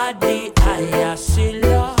nobody. I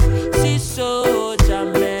Selassie soldier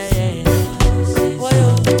man.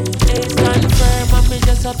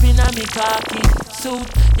 Up in a me khaki suit,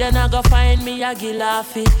 you not go find me a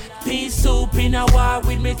gilaffy. Pea soup in a war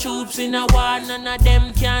with me troops in a war. None of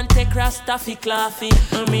them can take Rastafi claffy.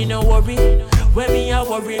 I me no worry, when me a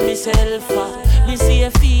worry myself. Me see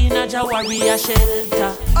a fiend a ja warrior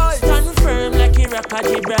shelter. Stand firm like Iraq a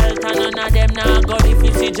Gibraltar. None of them not go if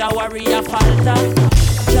you see ja warrior falter.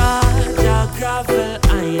 Ja gravel,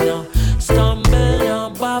 I know. Stumble, no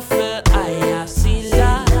baffle, I see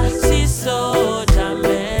soldier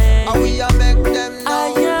man. We a make them know. I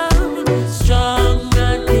am strong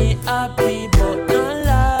and be happy, but no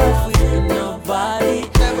love with nobody.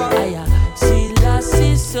 Never. I am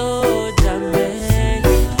Selassie soldier man.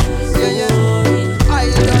 I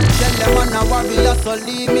don't tell them on a warrior, so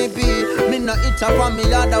leave me be. Me no itch up on me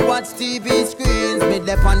lad, I watch TV screens. Me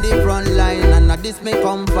left on the front line, and this me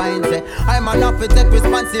come find. Say I'm enough to take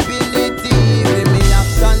responsibility. With me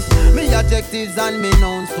actions, me objectives and me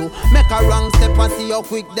nouns too. Make a wrong step and see how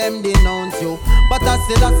quick them denounce you. But I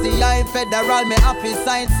still see I federal, me happy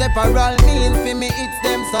sign separal. Mean for me it's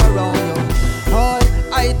them surround you. All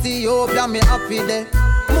Ethiopia me happy there.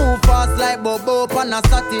 Move fast like Bobo on a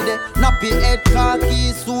Saturday. Nappy head,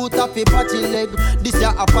 khaki suit, a fi patchy leg. This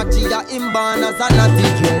ya Apache, ya inborn as a natty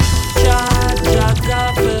dread. Charge,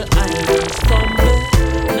 gaffle, I stumble.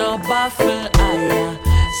 No baffle, I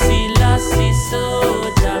Selassie,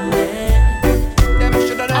 soldier man. Them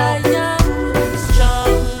shoulda know. I am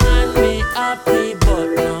strong and me happy, but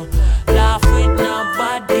no laugh with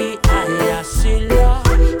nobody. I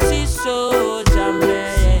Selassie, soldier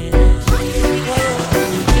man.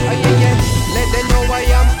 Let them know I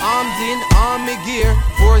am armed in army gear.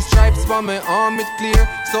 4 stripes for my arm it clear.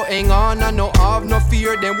 So hang on, I no have no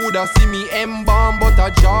fear. Them woulda see me embalm, but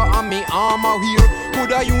a jaw and me armor here.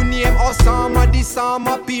 Coulda you name Osama, this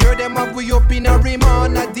armor peer. Them have we up in a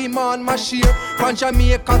remand, a demand my sheer. From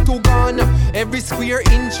Jamaica to Ghana, every square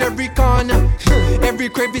inch, every corner. Every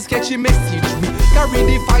crevice catchy message me. Carry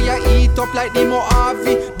the fire, eat up like the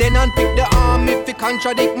Mojave. Then unpick the arm if it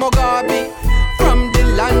contradict Mugabe. From the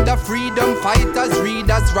land of freedom, fighters,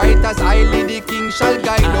 readers, writers, highly the king shall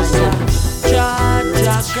guide us. Charge,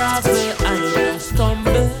 gaffle, I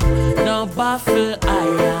stumble. No baffle,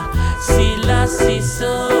 I Selassie,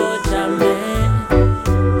 soldier man.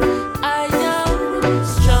 I am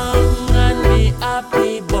strong and me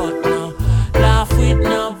happy, but no laugh with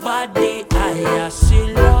nobody. I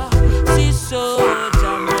Selassie,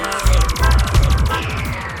 soldier man.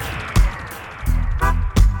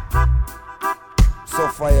 So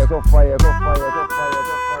fire, go fire, go fire, go fire, go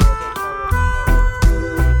fire.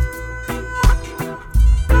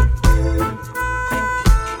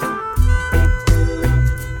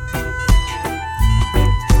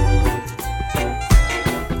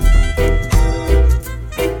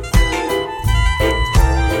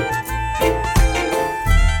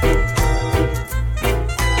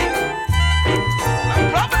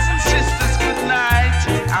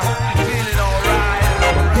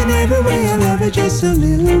 Just a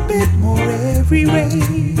little bit more every way.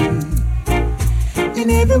 In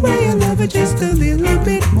every way I love her just a little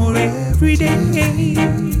bit more every day.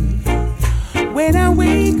 When I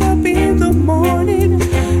wake up in the morning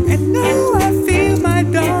and know I feel my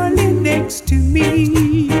darling next to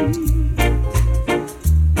me.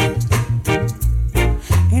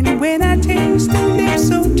 And when I taste the lips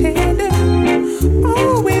so tender,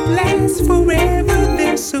 oh it lasts forever,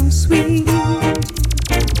 they're so sweet.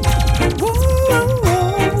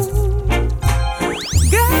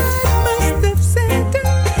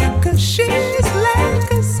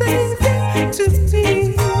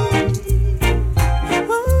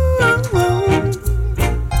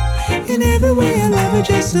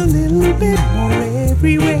 Just a little bit more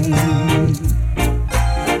every way.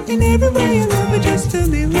 In every way I love her just a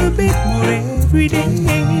little bit more every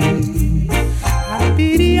day. I'll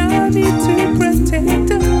be the army to protect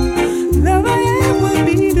her. Love I have will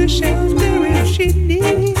be the shelter if she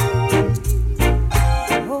needs.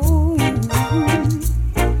 Oh,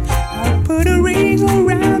 I'll put a ring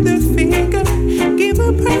around her finger, give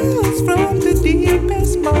her pearls from the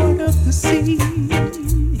deepest part of the sea.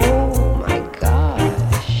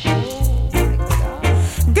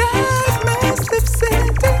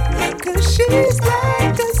 She's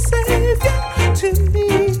like a savior to me.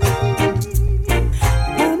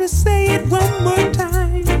 Wanna say it one more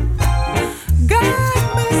time. God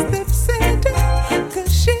must have sent her,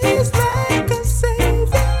 'cause she's like a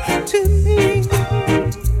savior to me.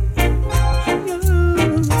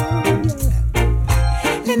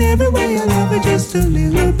 In every way I love her just a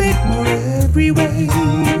little bit more every way.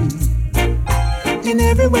 In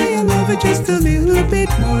every way I love her just a little bit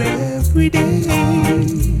more every day.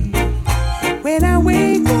 When I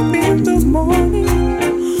wake up in the morning,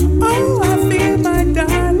 oh, I feel my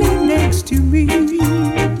darling next to me.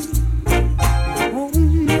 Oh,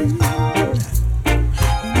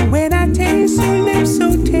 and when I taste her lips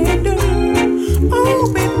so tender,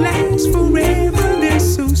 oh, it lasts forever, they're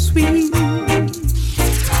so sweet.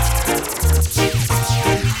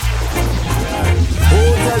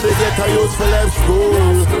 Oh, tell me get a youth for left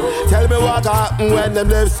school. Tell me what happened when them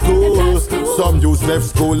left school. Some youth left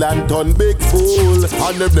school and turn big fool.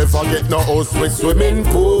 And them never get no house with swimming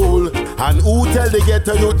pool. And who tell the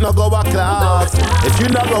ghetto youth no go a class? If you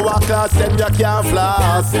no go a class, then you can't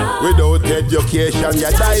floss. Without education,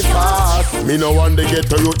 you die fast. Me no want the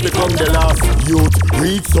ghetto youth become the last. Youth,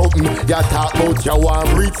 read something. You talk about you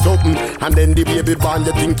want read something. And then the baby born,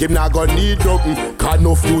 you think him not gonna need nothing. Cause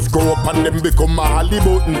no fuse grow up and them become a Holly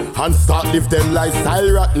button. And start live them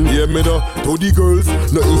lifestyle rotten. Hear me no, to the girls,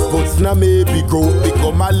 no if buts na maybe. Grow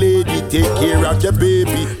become a lady, take care of your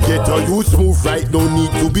baby. Get a you smooth right, no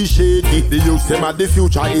need to be shady. shaky. The youth them at the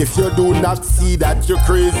future. If you do not see that, you're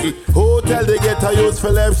crazy. Who tell the ghetto youth for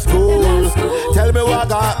left school? Tell me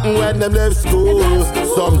what happened when them left school.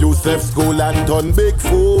 Some youth left school and done big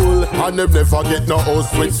fool. And them never get no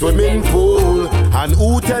house with swimming pool. And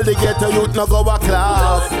who tell the ghetto youth no go a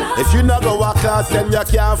class? If you no go a class, then you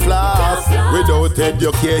can't floss. Without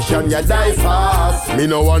education, you die fast. Me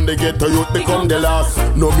no want the ghetto youth become the last.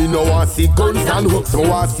 No, me no want see guns and hooks. Me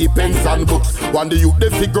want see pens and books. Want the youth they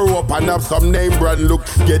figure up and have some name brand look.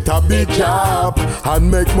 Get a big job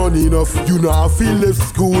and make money enough. You know I feel left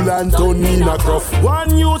school and turn in a gruff.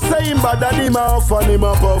 One you say him bad and him off and him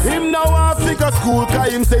up off. Him now a figure school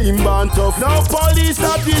cause him say him born tough. Now police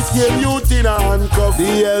have this game youth in a handcuff.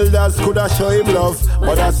 The elders coulda show him love,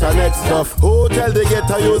 but that's the next stuff. Who tell the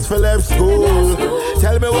ghetto youth for left school?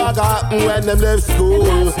 Tell me what happened when them left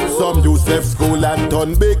school. Some youth left school and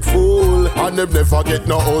done big fool. And them never get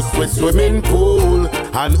no house with swimming pool.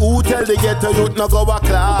 And who tell the ghetto youth no go a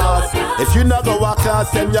class? If you no go a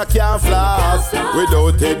class, then you can't floss.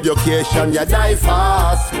 Without education, you die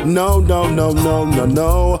fast. No, no, no, no, no,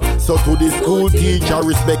 no. So to the school teacher,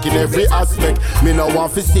 respect in every aspect. Me no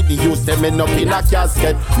want to see the youth them end up in a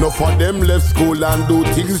casket. No for them left school and do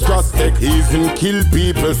things drastic. Even kill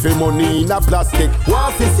people for money in a plastic.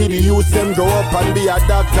 Want to see the youth them grow up and be a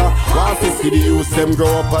doctor. Want to see the youth them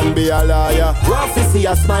grow up and be a lawyer. Want to see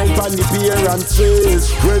a smile on the parents'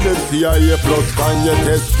 face when them see a A+ on your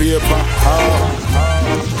test paper.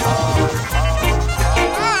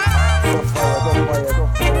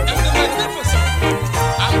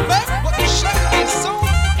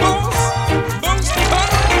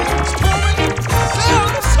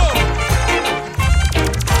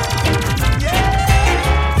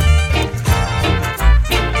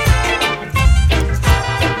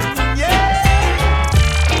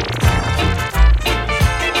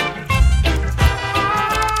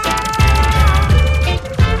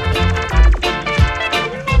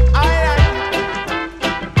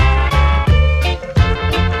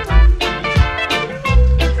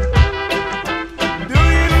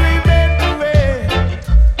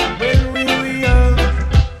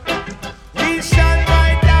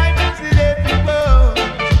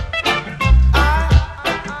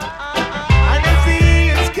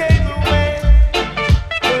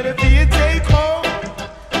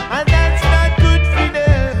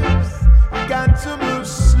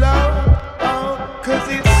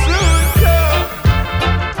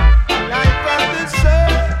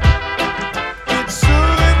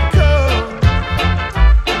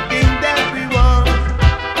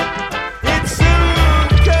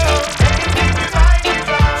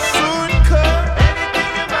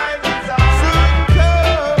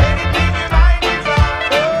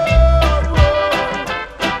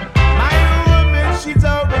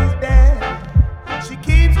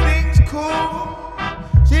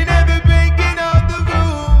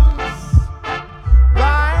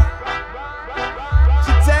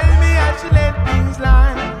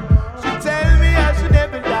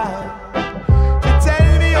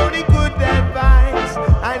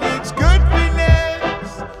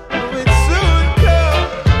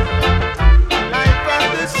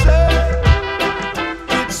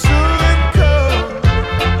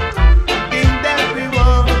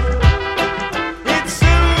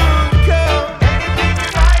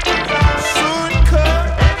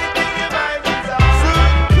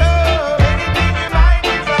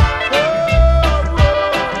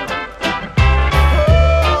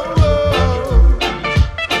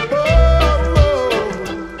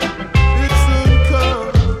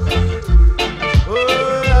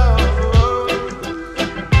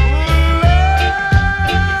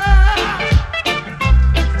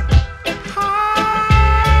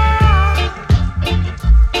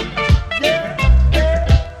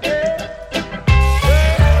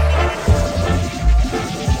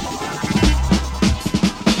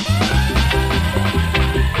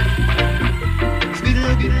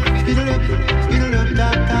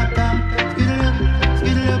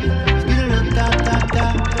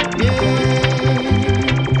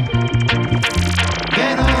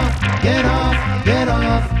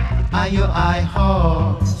 your high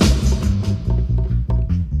horse.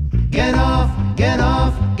 Get off, get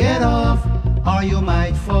off, get off, or you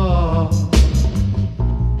might fall.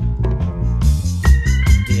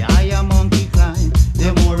 The higher monkey climb,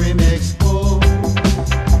 the more him exposed.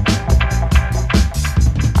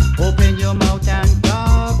 Open your mouth and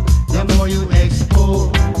talk, the more you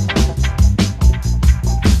expose.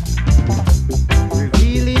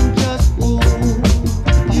 Revealing just who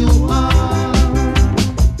you are.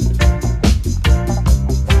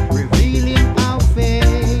 Revealing how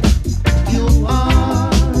fake you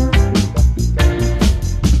are.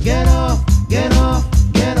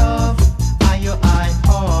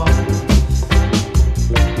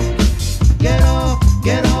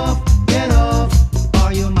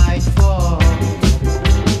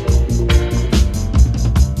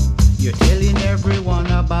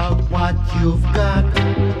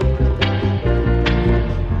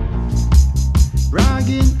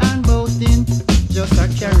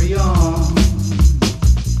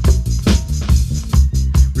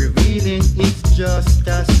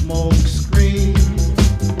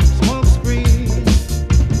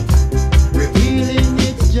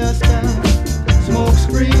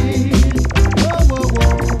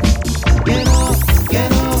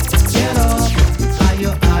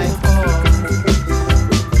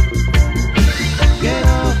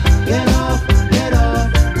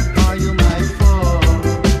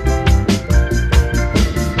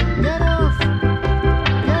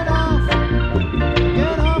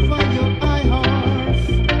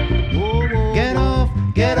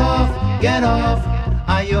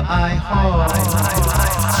 I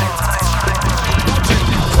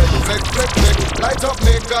Light up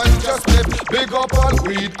me ganja slip. Big up all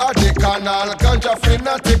weed addict and all ganja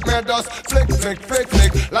fanatic. Me dust flick.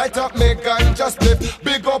 Light up me ganja slip.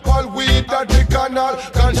 Big up all weed addict and all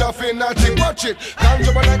ganja fanatic. Watch it.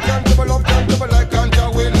 Ganja but like ganja but love. Ganja but like ganja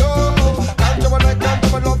we love. Ganja but like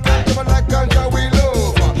ganja but love. Ganja but like ganja we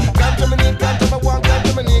love. Ganja me need ganja me want.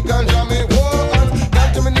 Ganja me need ganja me want.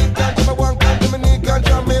 Ganja me need ganja me want. Ganja me need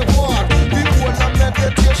ganja me want. People want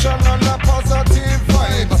meditation and a positive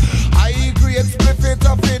vibe. Split it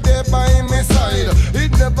up it there by my side.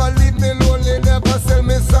 It never leave me lonely, never sell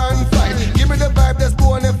me sun fight. Give me the vibe that's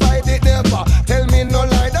bonafide, it never tell me no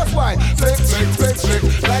lie. That's why flick.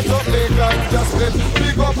 Light up me ganja split.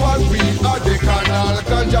 Big up all weed addict and all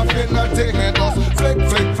ganja fanatic. Me just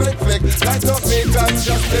flick. Light up me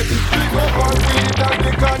ganja split. Big up all weed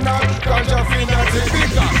addict and all ganja fanatic.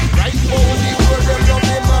 Bigger right for the world, them love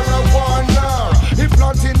the marijuana. He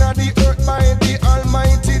planting at the earth by the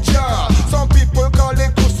Almighty Jah. Some people call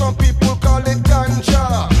it kush, some people call it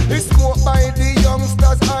ganja. It's smoked by the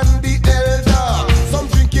youngsters and the elder. Some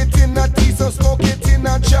drink it in a tea, some smoke it in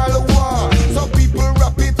a chalwa. Some people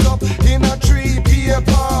wrap it up in a tree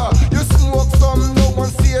paper. You smoke some, no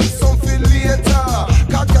one saves some for later.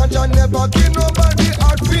 Cause ganja never give nobody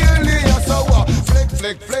heart failure. So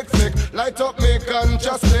flick. Light up me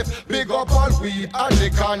ganja slip. Big up all weed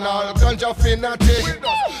addict and all ganja fanatic.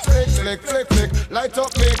 Flick. Light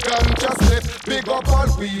up me ganja slip. Big up all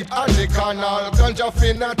weed addict and all ganja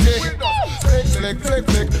fanatic. Flick.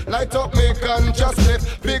 Light up me ganja slip.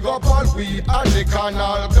 Big up all weed addict and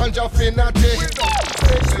all ganja fanatic.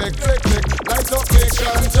 Flick. Light up me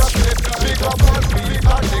ganja slip. Big up all weed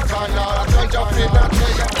addict and all ganja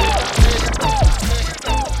fanatic.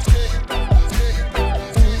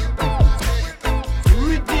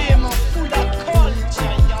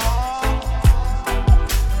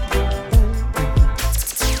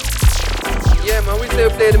 We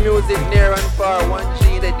play the music near and far,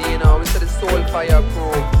 1G the D now. We say the Soul Fire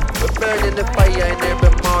crew. We're burning the fire in every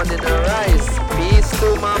morning and rise. Peace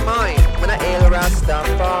to my mind when I hail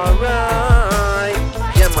Rastafari.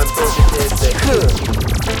 Yeah man, Protoje say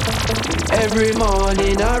every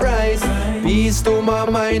morning I rise. Peace to my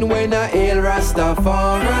mind when I hail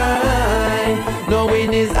Rastafari.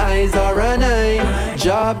 Knowing his eyes are an eye.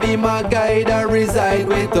 Jah be my guide, I reside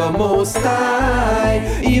with the Most High.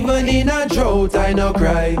 Even in a drought I no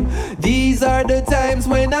cry. These are the times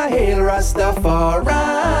when I hail Rastafari.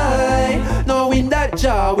 Knowing that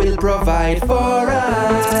Jah will provide for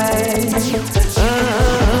us.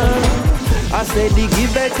 I said he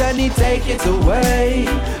give it and he take it away.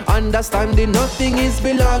 Understanding nothing is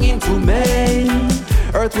belonging to me.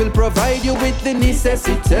 Earth will provide you with the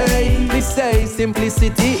necessity. We say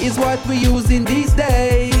simplicity is what we use in these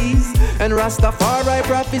days. And Rastafari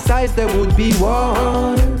prophesies there would be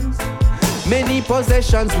wars. Many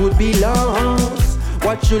possessions would be lost.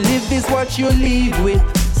 What you live is what you live with.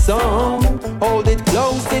 So hold it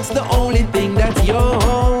close, it's the only thing that's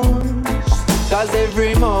yours. Cause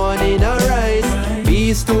every morning I rise.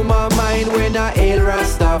 Peace to my mind when I hail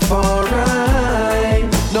Rastafari.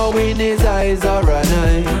 Knowing his eyes are an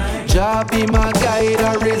eye. Jah be my guide,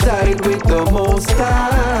 I reside with the Most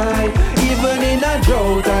High. Even in a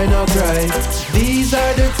drought I no cry. These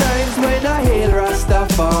are the times when I hail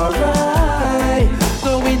Rastafari.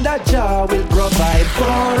 Knowing that Jah will provide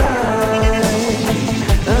for us.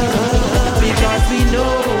 Because we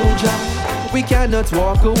know Jah, we cannot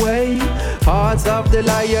walk away. Hearts of the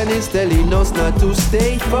lion is telling us not to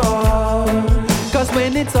stay far. Cause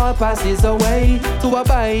when it all passes away, to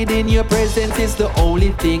abide in your presence is the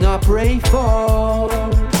only thing I pray for.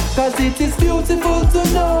 Cause it is beautiful to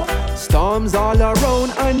know storms all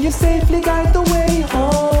around and you safely guide the way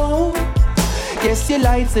home. Yes, you're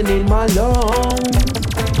lightening my load.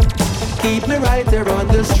 Keep me right there on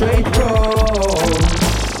the straight road.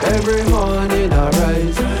 Every morning I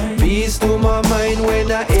rise. Peace to my mind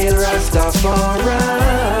when I hail Rastafari.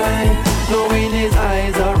 Knowing his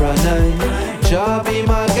eyes are an eye. Jah be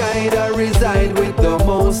my guide, I reside with the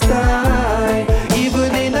Most High.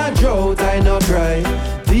 Even in a drought I no cry.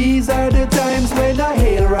 These are the times when I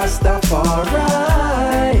hail Rastafari.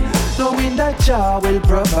 Knowing that Jah will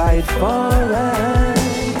provide for us.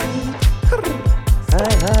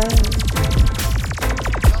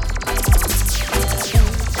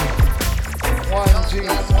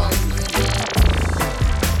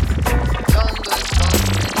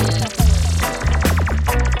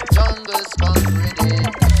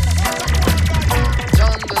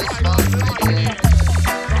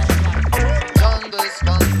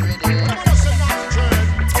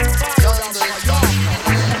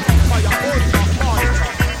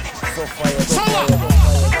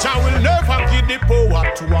 the power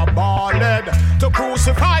to a ballad, to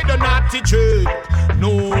crucify the naughty trick.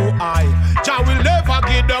 No, Jah will never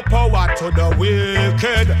give the power to the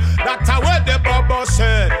wicked. That's what the Bible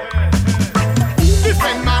said.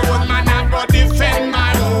 Defend my own man, I go defend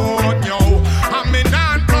my own, yo. I'm in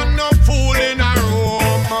and turn no fool in a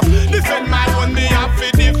room. Defend my own, me have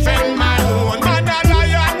to defend my own. Man a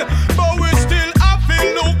lion, but we still have to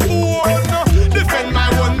look own. Defend my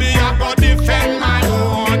own, me have to defend my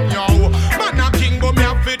own, yo. Man a king, but me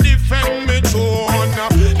have to defend me throne.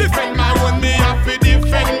 Defend my own, me have to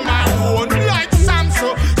defend my own. Like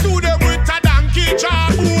Samson, do them with a donkey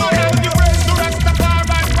job. Man a give praise to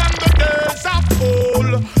Rastafari from the days of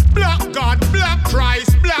old. Black God, black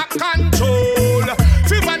Christ, black control.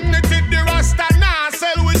 Fi vanity the Rasta now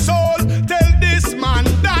sell we soul. Tell this man,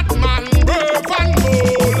 that man, brave and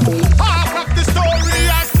bold. Half of the story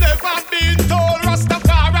has never been told.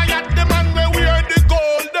 Rastafari at the man where wear the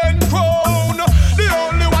golden crown. The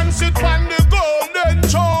only one sit on the golden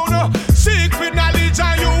throne. Seek for knowledge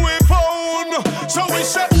and you will found. So we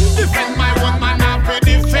say, defend my one man, I have to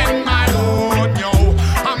defend my own, yo.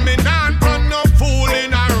 I'm in and turn no fool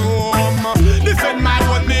in a room. Defend my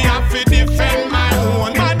one, me have to defend my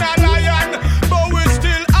own. Man a lion, but we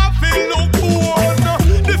still have to look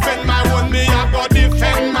own. Defend my one, me have to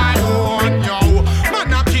defend my own, yo.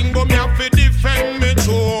 Man a king, but me have to defend me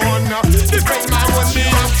throne. Defend my one, me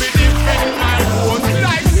have to defend my own.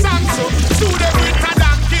 Like Samson, do them with a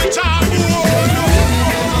donkey job.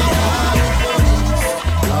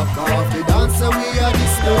 Lock off the dancer, we are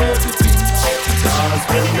disturbed to teach. Cause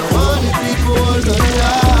when you want the people all the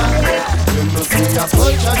time, you know see a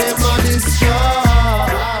culture, them are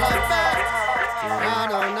destroyed.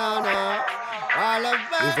 No. All of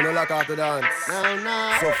that. If you don't lock off the dance. No.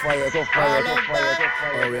 So fire.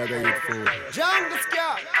 Oh, we are going to eat food. Jungle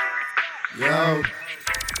Scout. Yo.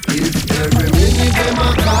 If every minute them a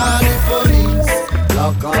call the police,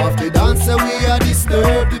 lock off the dancer, we are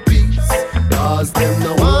disturb the peace. Cause them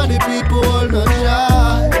no want the people all no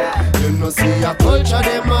shy. You know see a culture,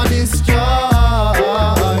 them a destroy.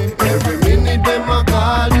 Every minute them a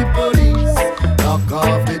call the police, lock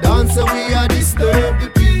off the dancer, we are disturb the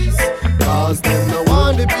peace. Cause them no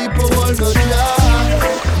want the people all no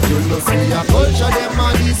shy. You know see a culture, them a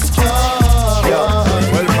destroy.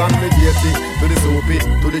 Well, from the gaty to the soapy,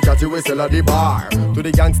 to the catty we sell at the bar, to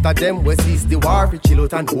the gangster them we seize the war, fi chill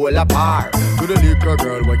out and hold a bar, to the little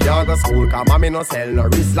girl we can't go school, cause mommy no sell no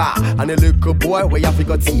Rizla, and the little boy we have to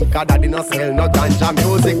go tea, cause daddy no sell no ganja.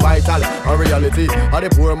 Music vital, and reality, and the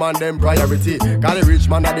poor man them priority, cause the rich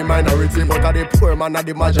man are the minority, but the poor man are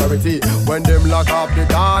the majority. When them lock up the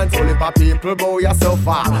dance, only for people bow you so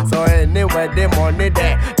far, so anywhere the money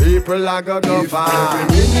there, people are gonna go far.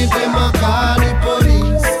 Every minute them a call the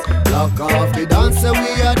police, lock off the dancer,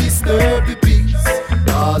 we are disturb the peace.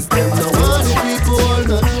 Cause them no want the people all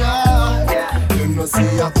no shy. You know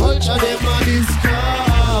see a culture, them a destroy.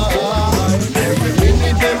 Every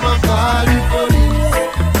minute them a call the police,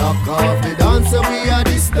 lock off the dancer, we are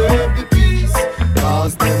disturb the peace.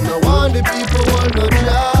 Cause them no want the people all no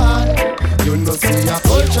shy. You know see a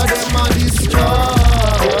culture, them a destroy.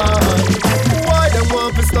 Why them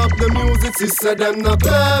want to stop the music? Sister them not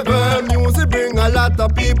clever. Music bring a lot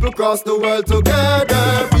of people across the world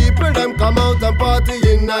together. People them come out and party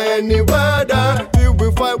in any weather.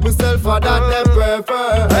 We fight with self for that them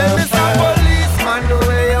prefer. Hey, Mr. Policeman, the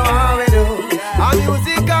way you are we do. A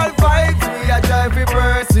musical vibes we a try to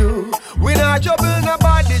pursue. We not trouble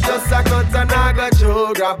nobody, just a cut and a go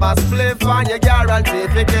show. Grab a spliff and you guarantee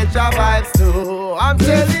if you catch your vibes too. I'm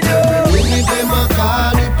telling you. We need them a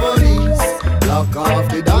call the police, lock off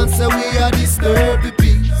the dancer, we a disturb the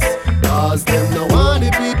peace. Cause them no want the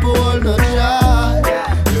people all no shy.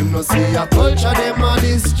 You know see a culture, them a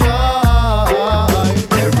destroy.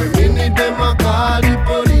 Every minute them a call the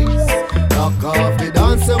police, lock off the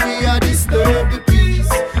dancer, we a disturb the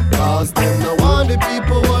peace. Cause them no want the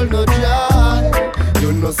people all no shy.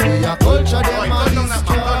 You know see a culture, them a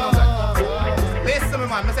destroy. Listen to me,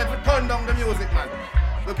 man. I said to turn down the music, man.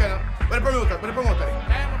 Look at him. Where the promoter?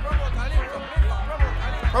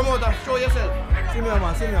 Promoter, show yourself. See me,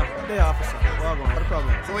 man. They officer. What the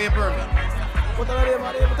problem? So where your permit? What are they,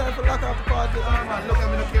 man? They have time for lock off the party. Man, look at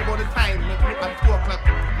me, don't care about the time. Look at 2 o'clock.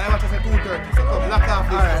 I want to say 2:30. So come, lock off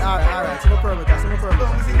this. Alright. See my permit. Don't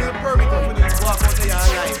see the permit for this walk out there and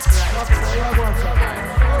live. Officer, you are going, sir.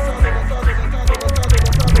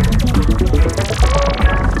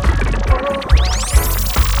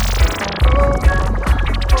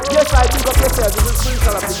 Yes, I pick up yourself. This is Prince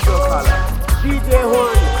Salapin Show caller. DJ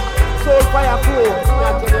Horn, Soul Fire Pro,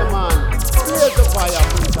 not the man. Here's the fire,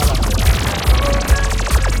 Prince Salapin.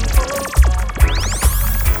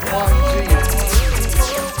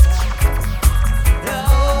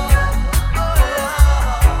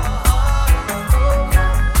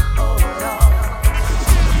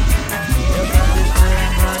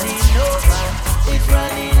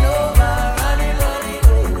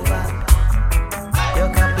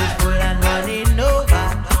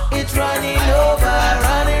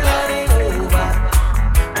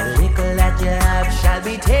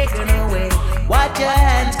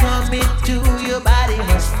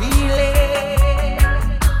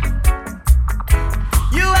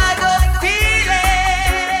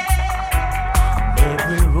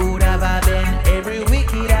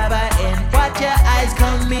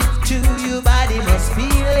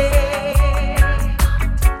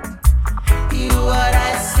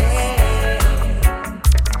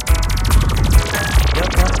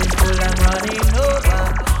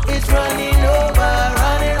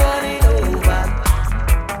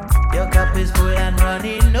 is full and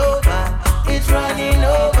running over. It's running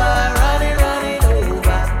over, running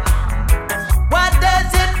over. What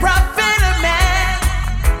does it profit a man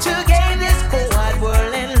to gain this whole wide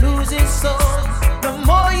world and lose his soul? The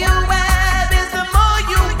more you have is the more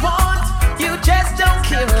you want. You just don't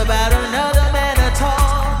care about another man at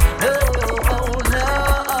all. No, no,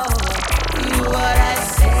 you what I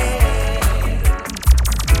say.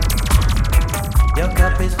 Your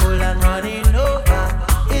cup is full and running over.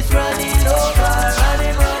 It's running over,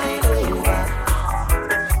 running over.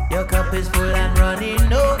 Your cup is full and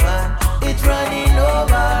running over. It's running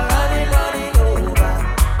over, running over.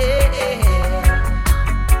 Hey, hey, hey.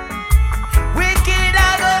 Wicked,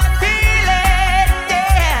 I go feel it,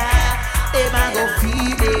 yeah. Them I go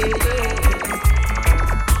feel it.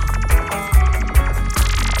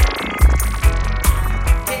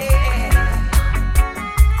 Yeah.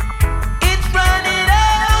 It's running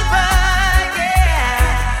over,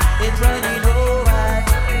 yeah. It's running over.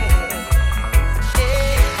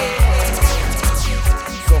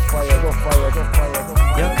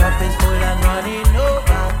 Your cup is full and running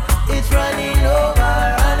over. It's running over,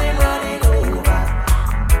 running over.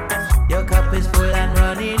 Your cup is full and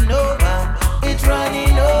running over. It's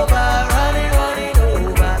running over, running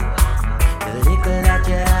over. The liquor that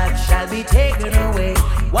you have shall be taken away.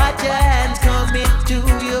 Watch your hands commit to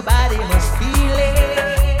your body, must feel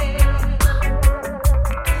it.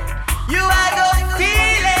 You are gonna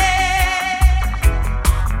feel it.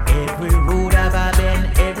 Every road have I been,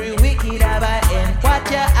 every wicked have I end.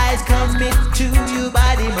 Watch your eyes commit to your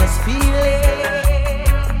body, must feel it.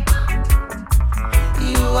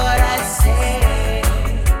 You what I say.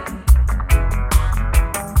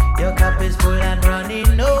 Your cup is full and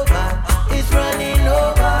running over. It's running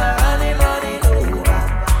over, running over.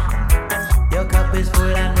 Your cup is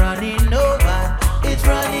full and running over. It's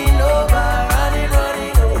running over, running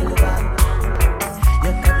over.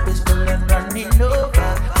 Your cup is full and running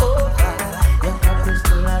over, over. Your cup is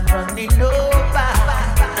full and running over.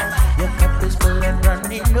 Your cup is full and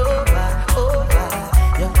running over, over.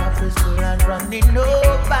 Your cup is full and running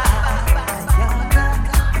over.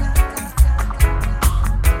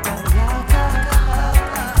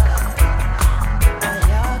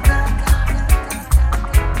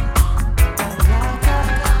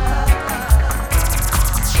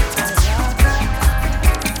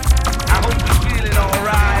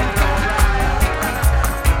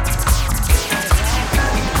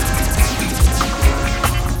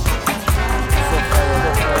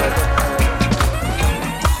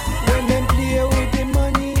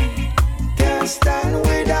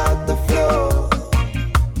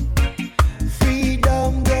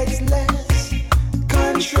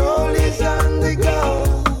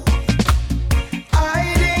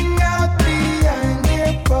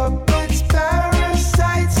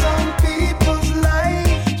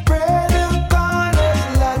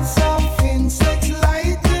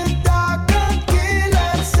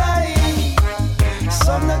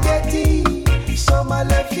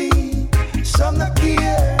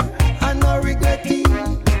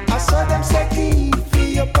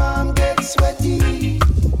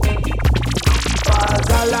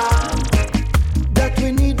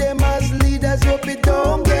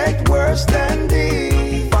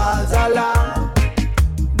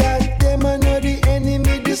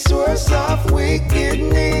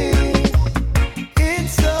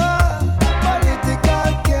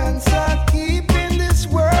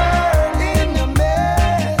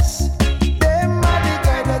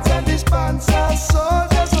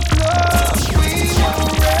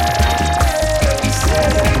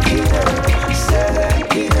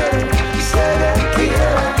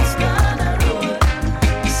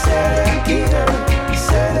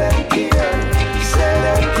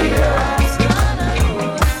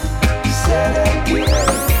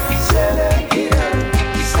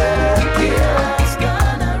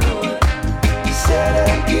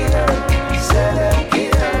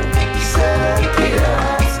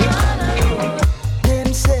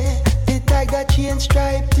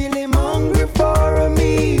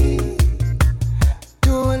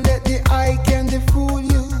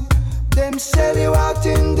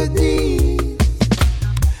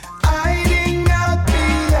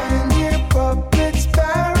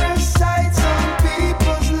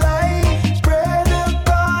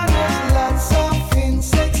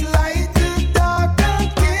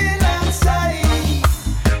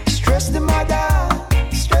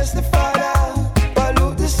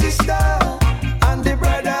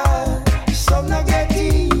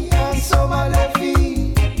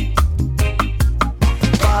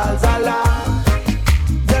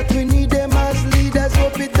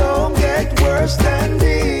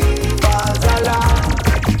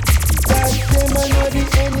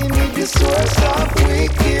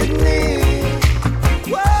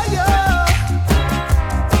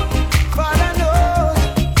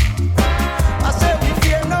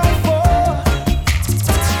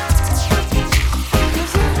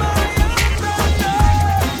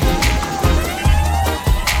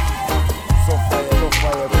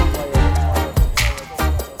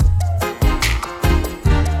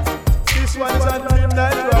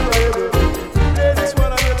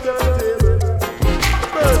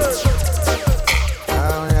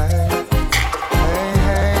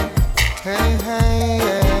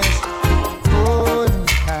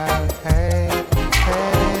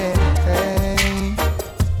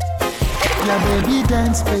 Yeah, baby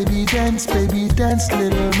dance,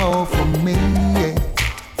 little more for me. Yeah.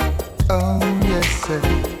 Oh yes, sir.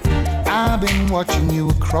 I've been watching you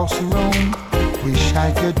across the room. Wish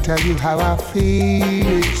I could tell you how I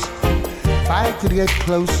feel. If I could get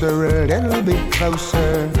closer, a little bit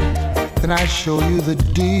closer, then I'd show you the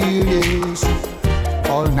deal is.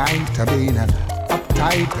 All night I've been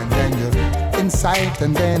uptight, and then you're inside,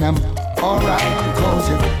 and then I'm alright because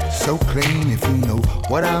you're so clean. If you know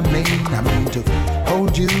what I mean to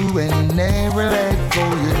hold you and never let go.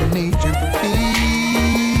 You need to be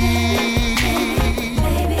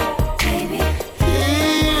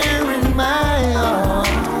here in my arms.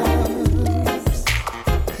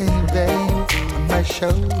 Hey babe, on my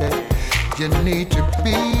shoulder. You need to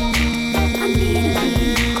be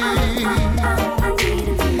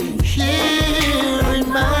here in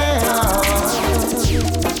my arms.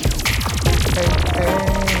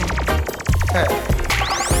 Hey.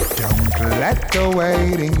 Don't let the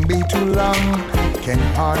waiting be too long. Can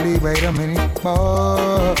hardly wait a minute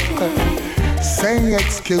more. Say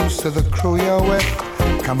excuse to the crew you're with.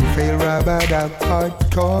 Come feel rubbered up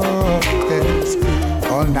hardcore. Yes.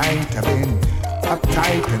 All night I've been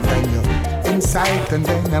uptight, and then you're inside, and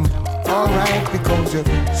then I'm alright because you're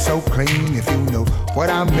so clean. If you know what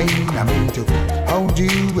I mean to hold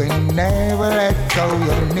you and never let go.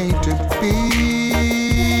 You need to be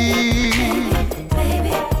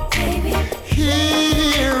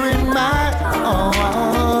here in my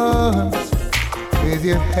arms with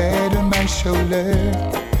your head on my shoulder.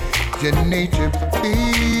 You need to be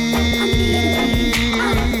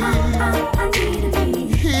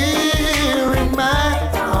here in my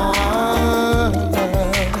arms.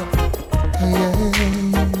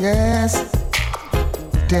 Yes,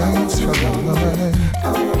 dance for the Lord.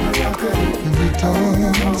 We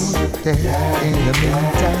dance, yeah, in the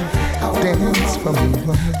meantime. Dance for me,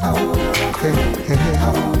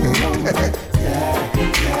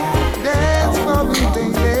 dance for me,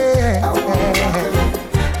 baby.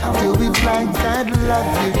 Do it like I'd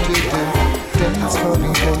love you to do. Dance for me,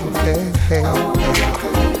 baby.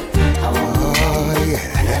 Oh yeah.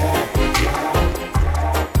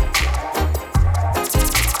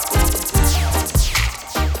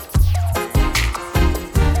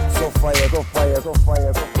 So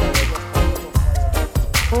fire.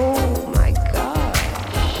 Oh my God.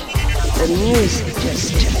 The music just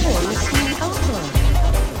turns me on.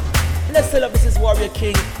 Let's tell up, this is Warrior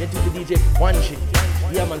King. Then to the DJ one shit.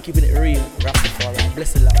 Yeah man, keeping it real. Rap the fire.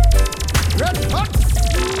 Bless the life. Red hot.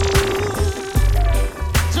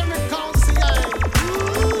 Jimmy Council.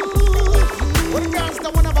 What the girls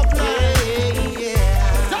that wanna play?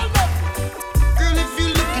 Girl, if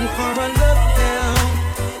you're looking for a love now,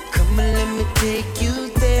 come and let me take you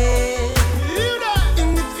there.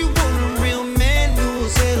 And if you want a real man who will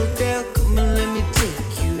settle down, come and let me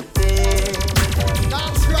take you there.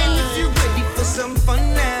 That's right. And if you're ready for some fun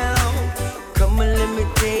now, come and let me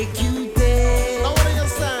take you there. Now what are you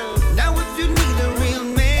saying? Now if you need a real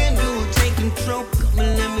man who will take control, come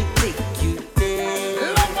and let me take you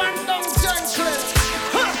there. Love and down gently.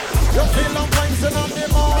 You feel the vibes in the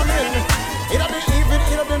morning. It'll be evening,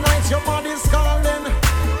 it'll be night, your body's calling.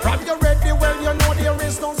 From you ready, well you know there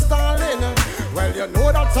is no stalling. Well you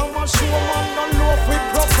know that I'm a show man, don't know if we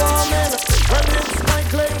performing. Well it's my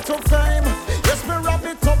claim to fame. Yes, me wrap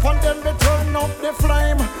it up and then me turn up the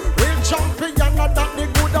flame. Real champion, not that the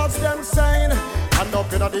good as them saying. And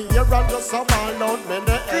up in the air and just a ball out me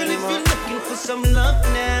the Girl, if aim. you're looking for some love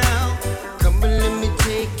now, come and let me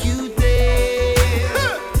take you there.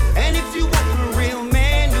 And if you want a real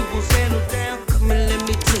man who will settle down, come and let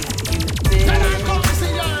me take you there.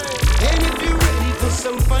 And if you're ready for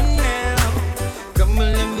some fun now, come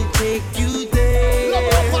and let me take you there.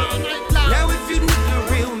 Now if you need a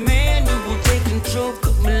real man who will take control,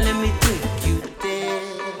 come and let me take you there.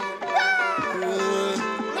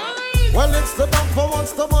 Well, it's the dump for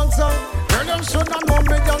what's the matter. Girl, you should not know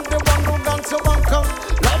me, I'm the one who got to bunker.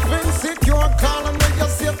 Love insecure, calling me your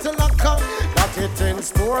safety locker. Got it in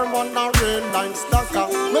store, man, a real line stacker.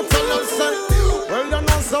 Me tell you, say, well, you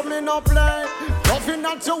know, so me no play. Nothing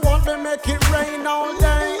that you want, me make it rain all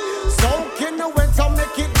day. Soak in the winter,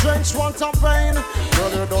 make it drench, want a pain.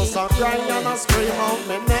 Girl, you don't stop crying and I scream out,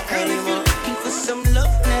 me Girl, if you're looking for some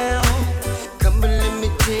love now, come and let me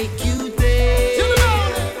take you there.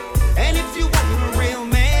 And if you want a real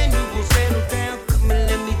man who will settle down, come and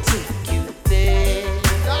let me take you there.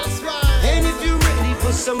 That's right. And if you're ready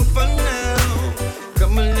for some fun now,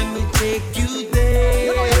 come and let me take you there.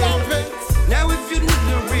 You know you love it. Now if you need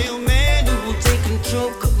a real man who will take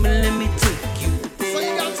control, come and let me take you there. So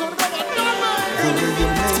you got to know The way you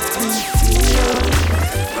make me feel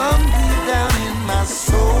from deep down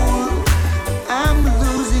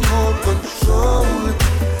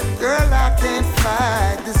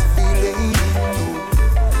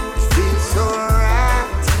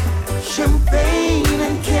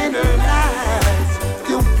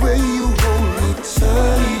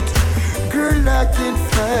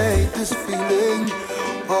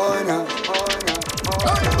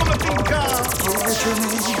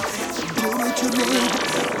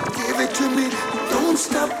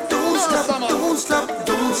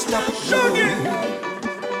stop showing.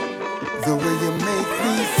 The way you make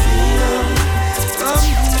me feel from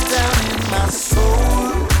deep down in my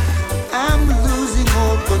soul, I'm losing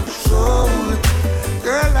all control.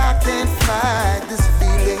 Girl, I can't fight this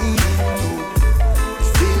feeling. It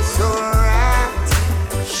feels so right.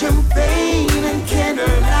 Champagne and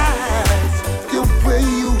candlelight, the way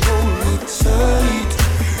you hold me tight.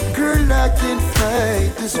 Girl, I can't fight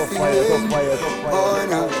this feeling. Oh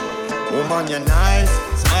no. Woman, you're nice.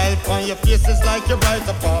 Smile on your face is like you're right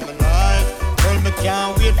upon my life. Girl, me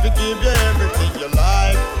can't wait to give you everything you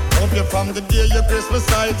like. Hope you from the day your Christmas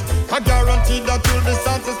sight. I guarantee that you'll be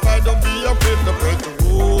satisfied. Don't be afraid to break the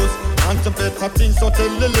rules. And to better things, so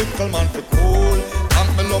tell the little man to cool. I'm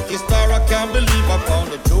my lucky star, I can't believe I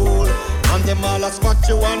found a tool. And them all ask what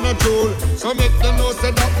you wanna do. So make them know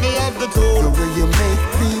say that me have the tool. The way you make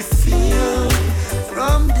me feel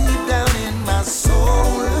from deep down in my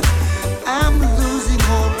soul, I'm losing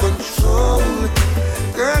all control.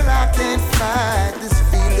 Girl, I can't fight this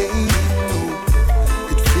feeling.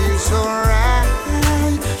 It feels so right.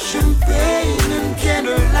 Champagne and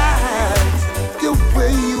candlelight, the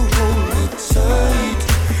way you hold me tight.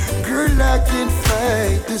 Girl, I can't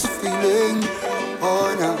fight this feeling.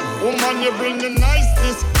 Oh no. Woman, you bring the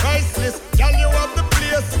niceness, priceless. Girl, you have the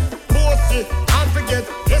place. Bossy, I forget.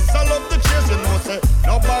 Yes, I love the chase, you know, say.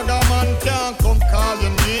 No bagger man can come call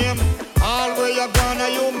your name. All where you gonna,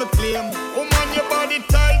 you Mclean. Woman, your body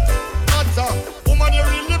tight, hotter. Woman, you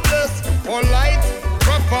really blessed. Polite,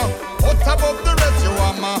 proper, out above the rest. You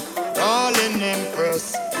are my darling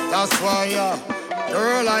empress. That's why,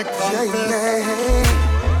 girl, I confess. Yeah.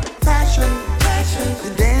 Passion,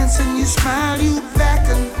 you dance and you smile, you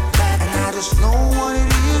beckon. And I just know what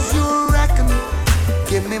it is you reckon.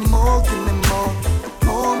 Give me more,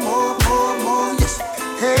 more, yes.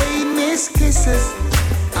 Hey, Miss Kisses,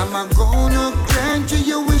 I'm gonna grant you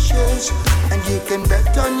your wishes. And you can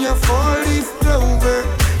bet on your 4-leaf clover.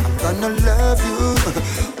 I'm gonna love you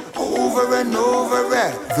over and over.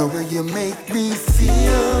 The way you make me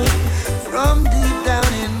feel from deep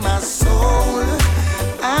down in my soul,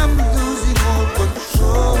 I'm losing all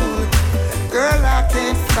control. Girl, I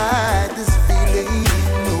can't fight this feeling.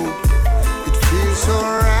 No, it feels so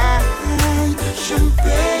right.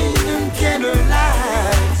 Champagne and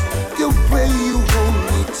candlelight, the way you hold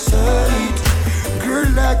me tight.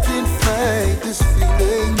 Girl, I can't fight this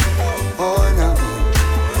feeling. Oh no,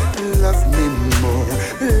 love me more,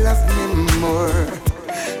 love me more.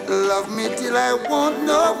 Love me till I want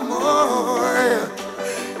no more.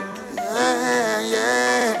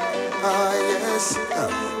 Yeah, oh yes.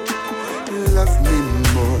 Love me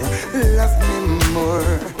more, love me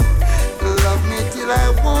more. Love me till I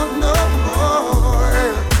want